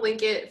 I'm going to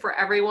link it for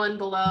everyone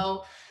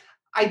below.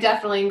 I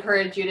definitely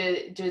encourage you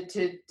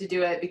to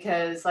do it,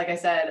 because like I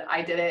said,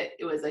 I did it.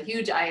 It was a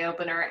huge eye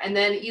opener. And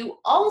then you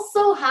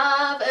also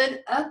have an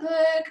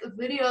epic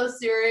video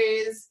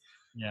series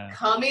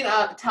coming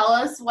up. Tell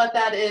us what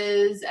that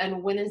is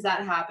and when is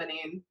that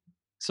happening?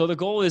 So the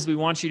goal is we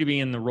want you to be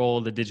in the role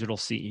of the digital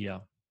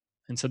CEO.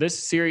 And so this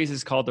series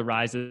is called The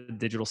Rise of the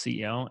Digital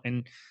CEO.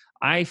 And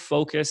I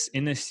focus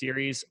in this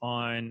series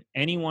on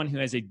anyone who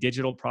has a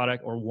digital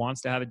product or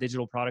wants to have a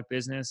digital product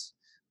business,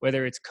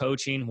 whether it's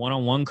coaching,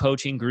 one-on-one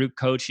coaching, group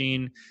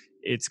coaching,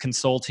 it's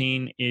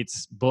consulting,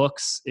 it's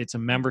books, it's a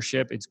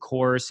membership, it's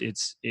course,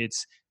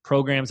 it's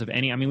programs of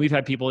any. I mean, we've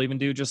had people even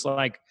do just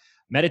like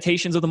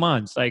meditations of the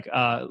month, like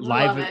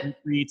live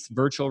retreats,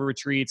 virtual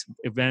retreats,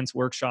 events,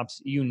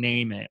 workshops, you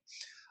name it.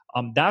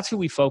 That's who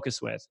we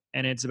focus with.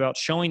 And it's about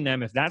showing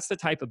them, if that's the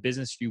type of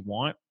business you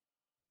want,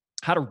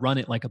 how to run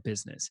it like a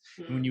business.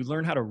 And when you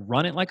learn how to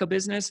run it like a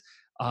business,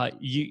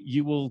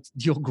 you'll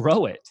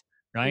grow it.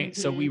 Right.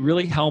 So we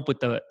really help with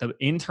the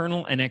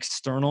internal and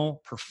external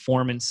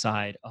performance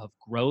side of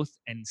growth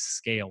and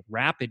scale,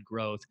 rapid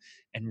growth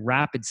and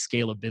rapid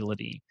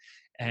scalability.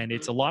 And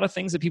it's a lot of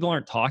things that people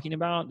aren't talking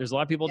about. There's a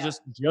lot of people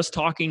just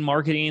talking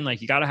marketing,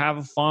 like you got to have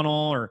a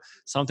funnel or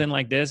something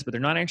like this, but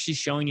they're not actually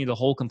showing you the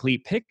whole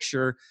complete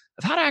picture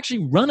of how to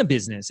actually run a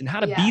business and how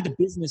to be the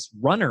business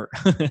runner.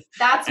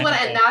 That's what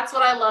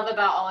I love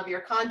about all of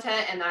your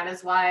content. And that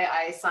is why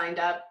I signed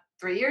up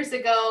 3 years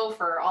ago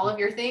for all of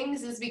your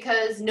things, is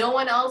because no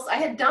one else, I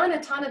had done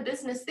a ton of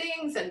business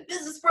things and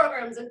business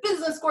programs and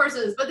business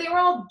courses, but they were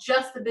all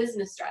just the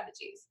business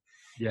strategies.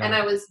 Yeah. And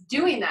I was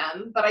doing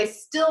them, but I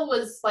still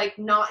was like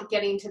not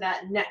getting to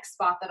that next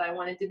spot that I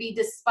wanted to be,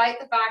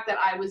 despite the fact that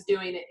I was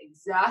doing it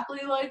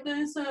exactly like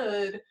they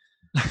said.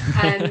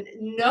 And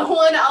no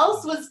one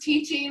else was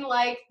teaching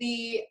like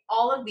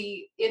all of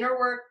the inner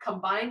work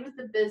combined with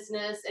the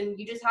business. And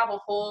you just have a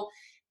whole,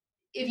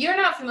 if you're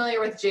not familiar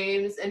with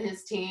James and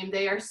his team,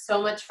 they are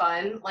so much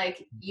fun.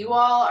 Like you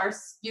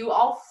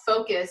all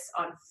focus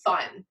on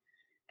fun.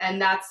 And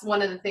that's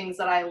one of the things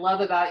that I love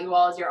about you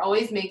all, is you're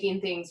always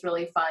making things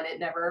really fun. It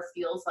never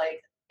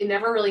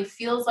really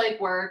feels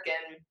like work.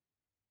 And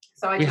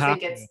so I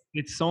just think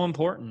it's so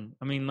important.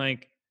 I mean,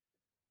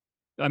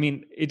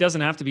 it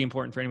doesn't have to be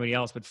important for anybody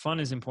else, but fun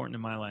is important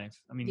in my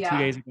life. I mean, 2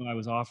 days ago I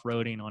was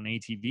off-roading on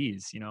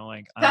ATVs,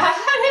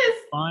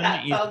 fun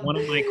is one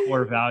of my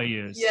core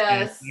values.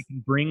 Yes. And I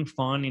can bring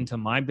fun into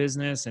my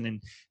business and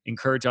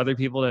encourage other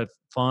people to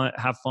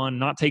have fun,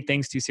 not take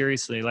things too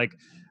seriously. Like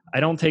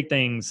I don't take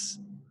things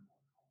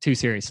too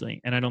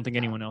seriously, and I don't think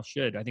anyone else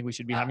should. I think we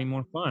should be having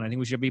more fun. I think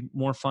we should be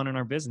more fun in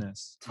our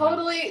business.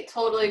 Totally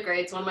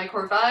agree. It's one of my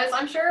core values.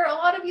 I'm sure a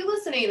lot of you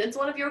listening, it's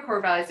one of your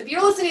core values. If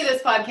you're listening to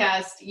this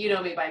podcast, you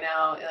know me by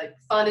now. Like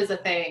fun is a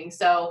thing.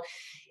 So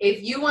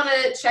if you want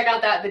to check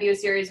out that video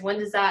series, when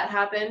does that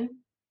happen?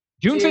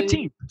 June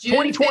 15th,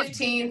 June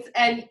 15th.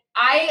 And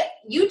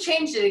you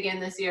changed it again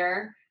this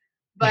year,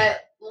 but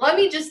let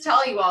me just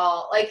tell you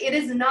all, like, it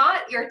is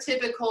not your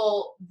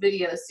typical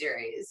video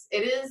series. It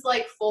is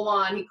like full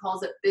on, he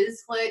calls it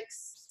BizFlix.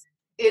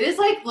 It is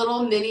like it's like a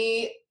little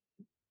mini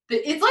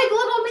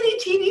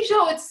TV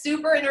show. It's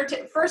super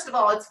entertaining. First of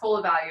all, it's full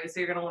of value,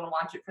 so you're going to want to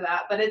watch it for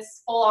that, but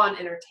it's full on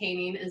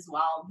entertaining as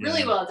well.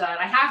 Really well done.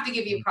 I have to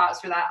give you props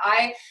for that.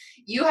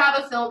 He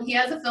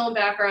has a film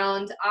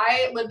background.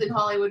 I lived in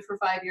Hollywood for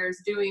 5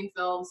 years doing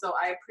film, so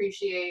I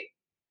appreciate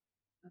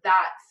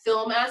that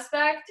film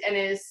aspect, and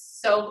it is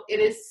so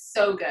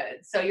good.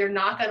 So you're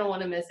not going to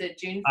want to miss it.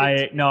 June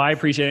 15th. I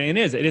appreciate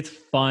it. It's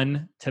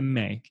fun to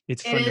make.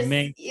 It's fun to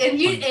make. And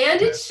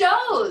it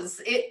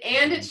shows.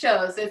 It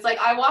shows. It's like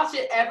I watch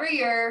it every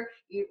year.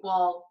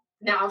 Well,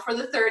 now for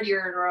the 3rd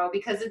year in a row,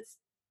 because it's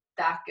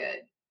that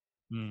good.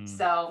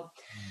 So,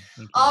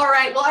 all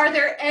right. Well, are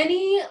there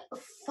any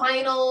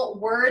final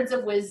words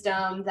of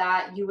wisdom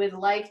that you would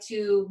like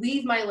to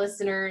leave my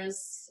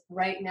listeners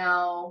right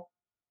now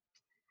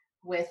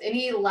with?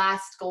 Any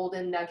last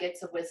golden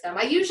nuggets of wisdom?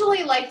 I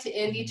usually like to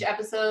end each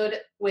episode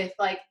with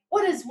like,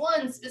 what is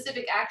one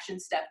specific action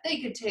step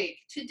they could take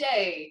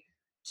today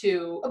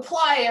to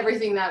apply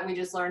everything that we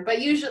just learned?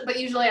 But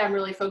usually I'm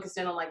really focused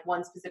in on like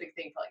one specific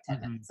thing for like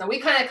 10 minutes. So we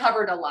kind of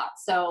covered a lot.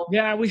 So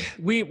yeah,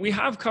 we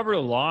have covered a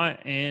lot,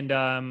 and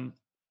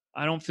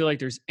I don't feel like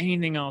there's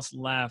anything else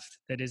left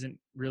that isn't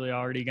really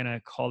already going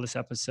to call this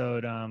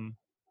episode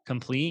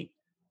complete.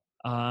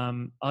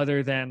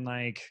 other than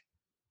like,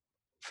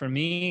 for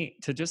me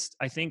to just,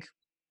 I think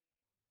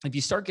if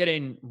you start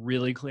getting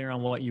really clear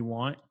on what you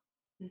want,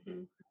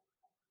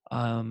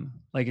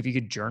 like if you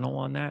could journal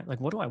on that, like,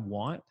 what do I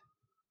want?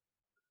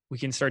 We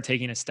can start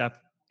taking a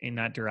step in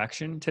that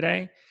direction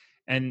today.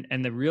 And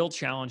the real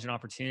challenge and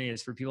opportunity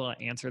is for people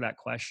to answer that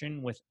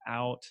question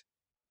without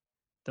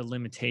the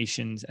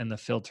limitations and the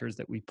filters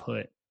that we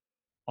put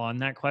on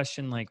that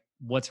question. Like,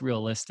 what's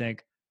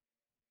realistic?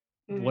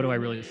 What do I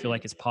really feel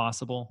like is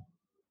possible?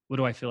 What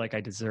do I feel like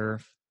I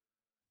deserve?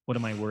 What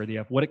am I worthy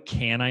of? What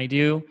can I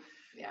do?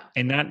 Yeah.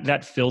 And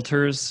that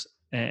filters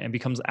and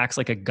acts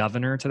like a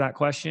governor to that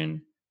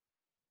question.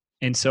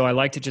 And so I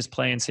like to just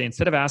play and say,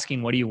 instead of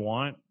asking, what do you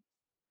want?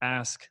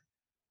 Ask,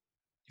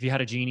 if you had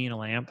a genie in a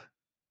lamp,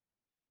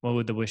 what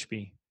would the wish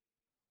be?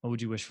 What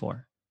would you wish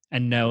for?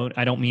 And no,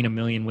 I don't mean a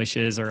million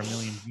wishes or a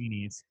million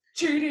genies.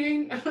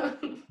 Cheating.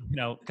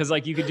 Because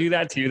like you could do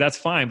that too. That's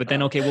fine. But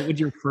then, okay, what would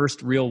your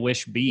first real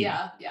wish be?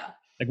 Yeah.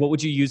 Like, what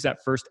would you use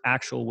that first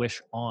actual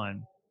wish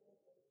on?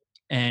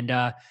 And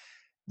that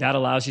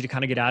allows you to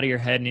kind of get out of your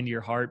head and into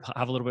your heart,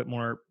 have a little bit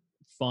more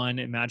fun,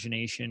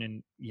 imagination,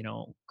 and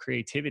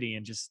creativity,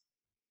 and just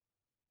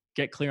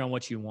get clear on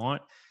what you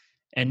want.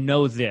 And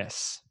know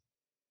this.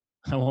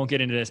 I won't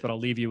get into this, but I'll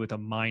leave you with a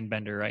mind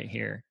bender right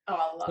here. Oh,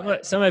 I love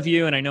it. Some of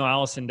you, and I know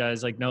Allison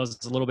does, like knows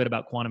a little bit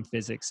about quantum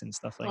physics and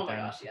stuff like that.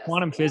 Gosh, yes.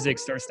 Quantum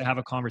physics starts to have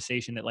a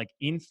conversation that like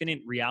infinite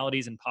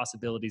realities and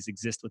possibilities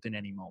exist within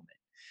any moment,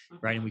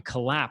 right? And we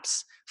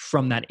collapse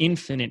from that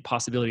infinite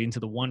possibility into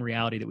the one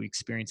reality that we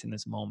experience in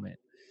this moment.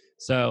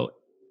 So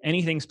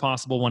anything's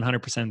possible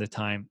 100% of the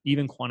time.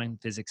 Even quantum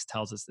physics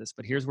tells us this,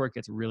 but here's where it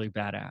gets really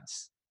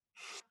badass.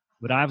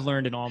 What I've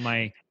learned in all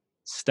my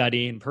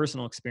study and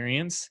personal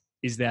experience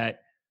is that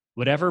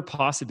whatever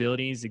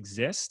possibilities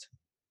exist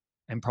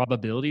and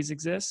probabilities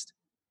exist,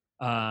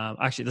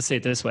 actually, let's say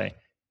it this way.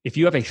 If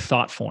you have a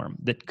thought form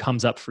that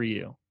comes up for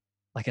you,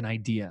 like an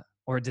idea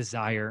or a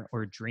desire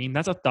or a dream,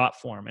 that's a thought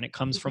form and it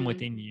comes from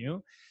within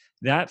you.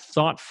 That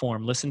thought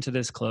form, listen to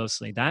this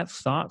closely, that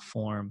thought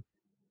form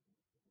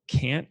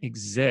can't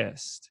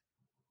exist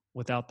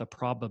without the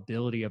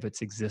probability of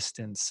its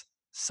existence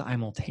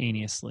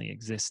simultaneously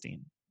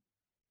existing.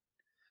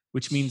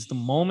 Which means the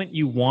moment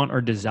you want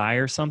or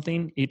desire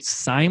something, it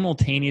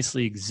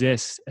simultaneously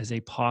exists as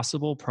a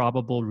possible,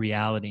 probable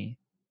reality.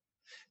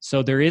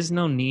 So there is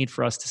no need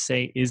for us to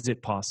say, is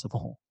it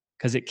possible?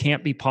 Because it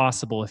can't be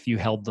possible if you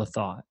held the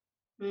thought.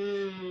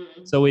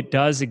 So it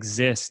does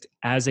exist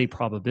as a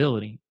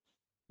probability.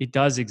 It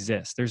does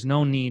exist. There's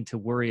no need to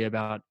worry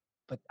about,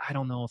 but I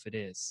don't know if it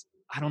is.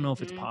 I don't know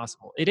if it's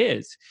possible. It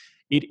is.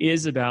 It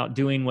is about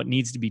doing what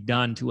needs to be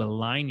done to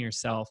align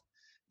yourself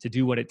to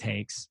do what it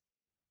takes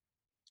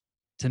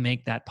to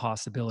make that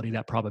possibility,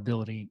 that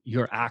probability,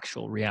 your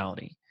actual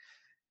reality.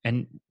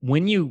 And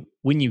when you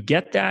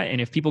get that,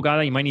 and if people got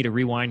that, you might need to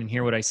rewind and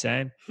hear what I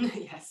said.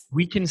 Yes.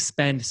 We can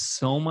spend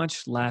so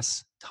much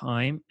less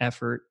time,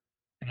 effort,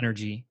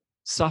 energy,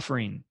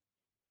 suffering,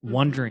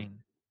 wondering,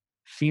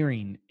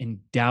 fearing, and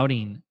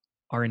doubting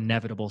our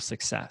inevitable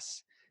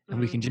success.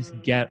 And we can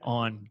just get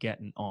on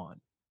getting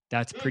on.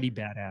 That's pretty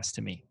badass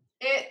to me.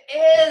 It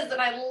is, and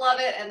I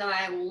love it, and then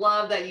I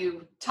love that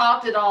you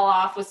topped it all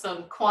off with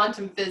some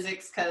quantum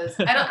physics, because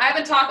I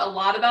haven't talked a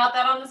lot about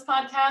that on this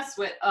podcast.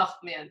 With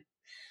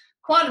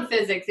quantum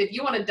physics. If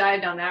you want to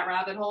dive down that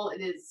rabbit hole, it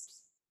is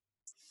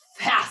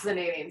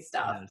fascinating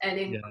stuff,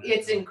 and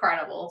it's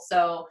incredible.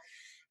 So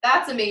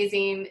that's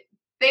amazing.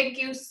 Thank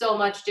you so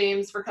much,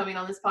 James, for coming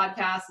on this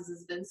podcast. This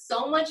has been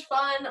so much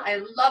fun.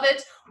 I love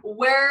it.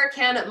 Where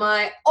can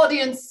my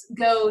audience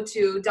go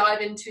to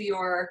dive into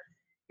your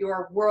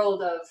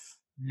world of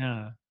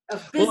business?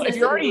 Well, if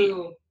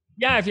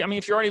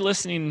you're already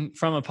listening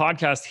from a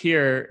podcast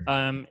here,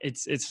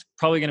 it's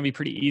probably going to be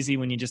pretty easy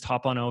when you just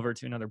hop on over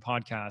to another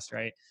podcast,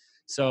 right?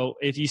 So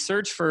if you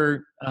search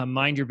for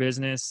Mind Your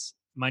Business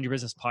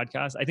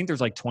podcast, I think there's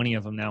like 20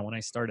 of them now. When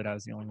I started, I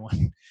was the only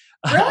one.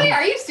 Really?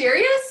 Are you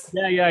serious?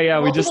 Yeah.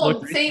 Multiple, we just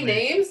looked same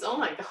names. Oh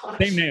my gosh.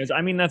 Same names.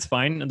 I mean, that's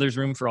fine. There's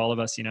room for all of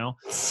us,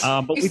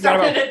 But we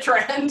started a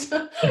trend.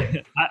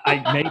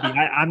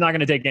 I'm not going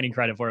to take any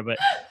credit for it, but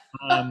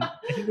I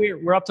think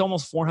we're up to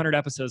almost 400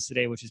 episodes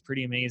today, which is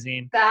pretty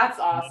amazing. That's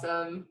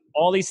awesome.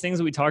 All these things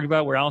that we talked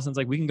about, where Allison's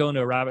like, we can go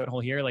into a rabbit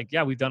hole here. Like,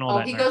 yeah, we've done all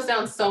that. He goes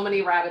down so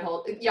many rabbit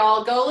holes.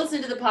 Y'all go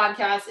listen to the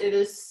podcast. It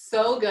is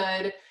so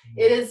good.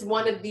 It is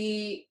one of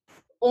the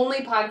only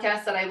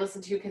podcasts that I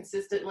listen to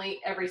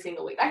consistently every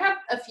single week. I have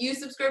a few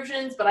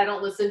subscriptions, but I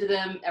don't listen to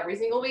them every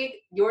single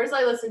week. Yours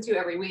I listen to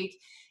every week.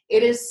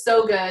 It is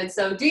so good.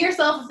 So do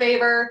yourself a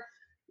favor.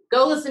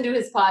 Go listen to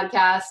his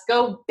podcast.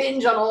 Go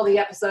binge on all the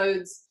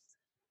episodes.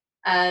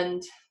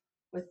 And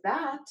with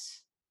that,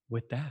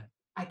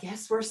 I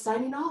guess we're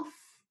signing off.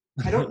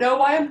 I don't know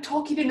why I'm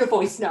talking in a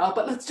voice now,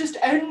 but let's just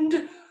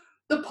end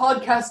the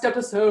podcast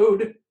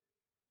episode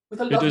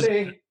with a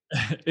lovely...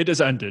 It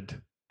is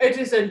ended. It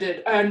is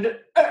ended and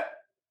done.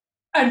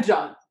 And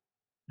done.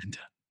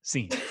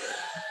 Scene.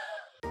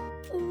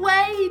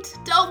 wait!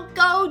 Don't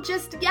go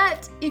just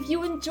yet! If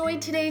you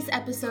enjoyed today's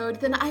episode,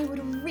 then I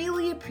would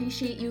really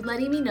appreciate you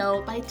letting me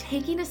know by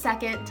taking a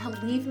second to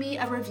leave me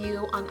a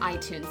review on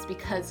iTunes,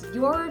 because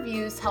your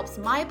reviews helps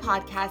my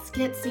podcast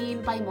get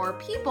seen by more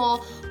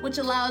people, which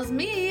allows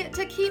me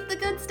to keep the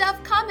good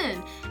stuff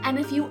coming. And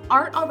if you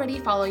aren't already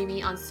following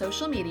me on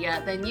social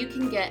media, then you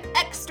can get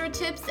extra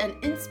tips and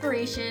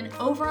inspiration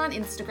over on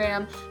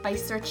Instagram by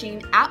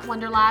searching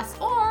 @Wonderlass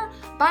or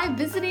by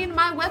visiting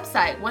my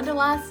website,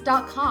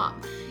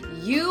 wonderlass.com.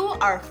 You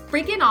are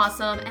freaking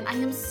awesome, and I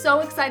am so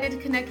excited to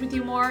connect with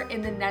you more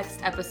in the next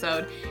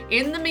episode.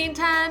 In the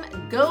meantime,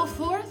 go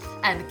forth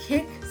and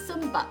kick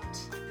some butt.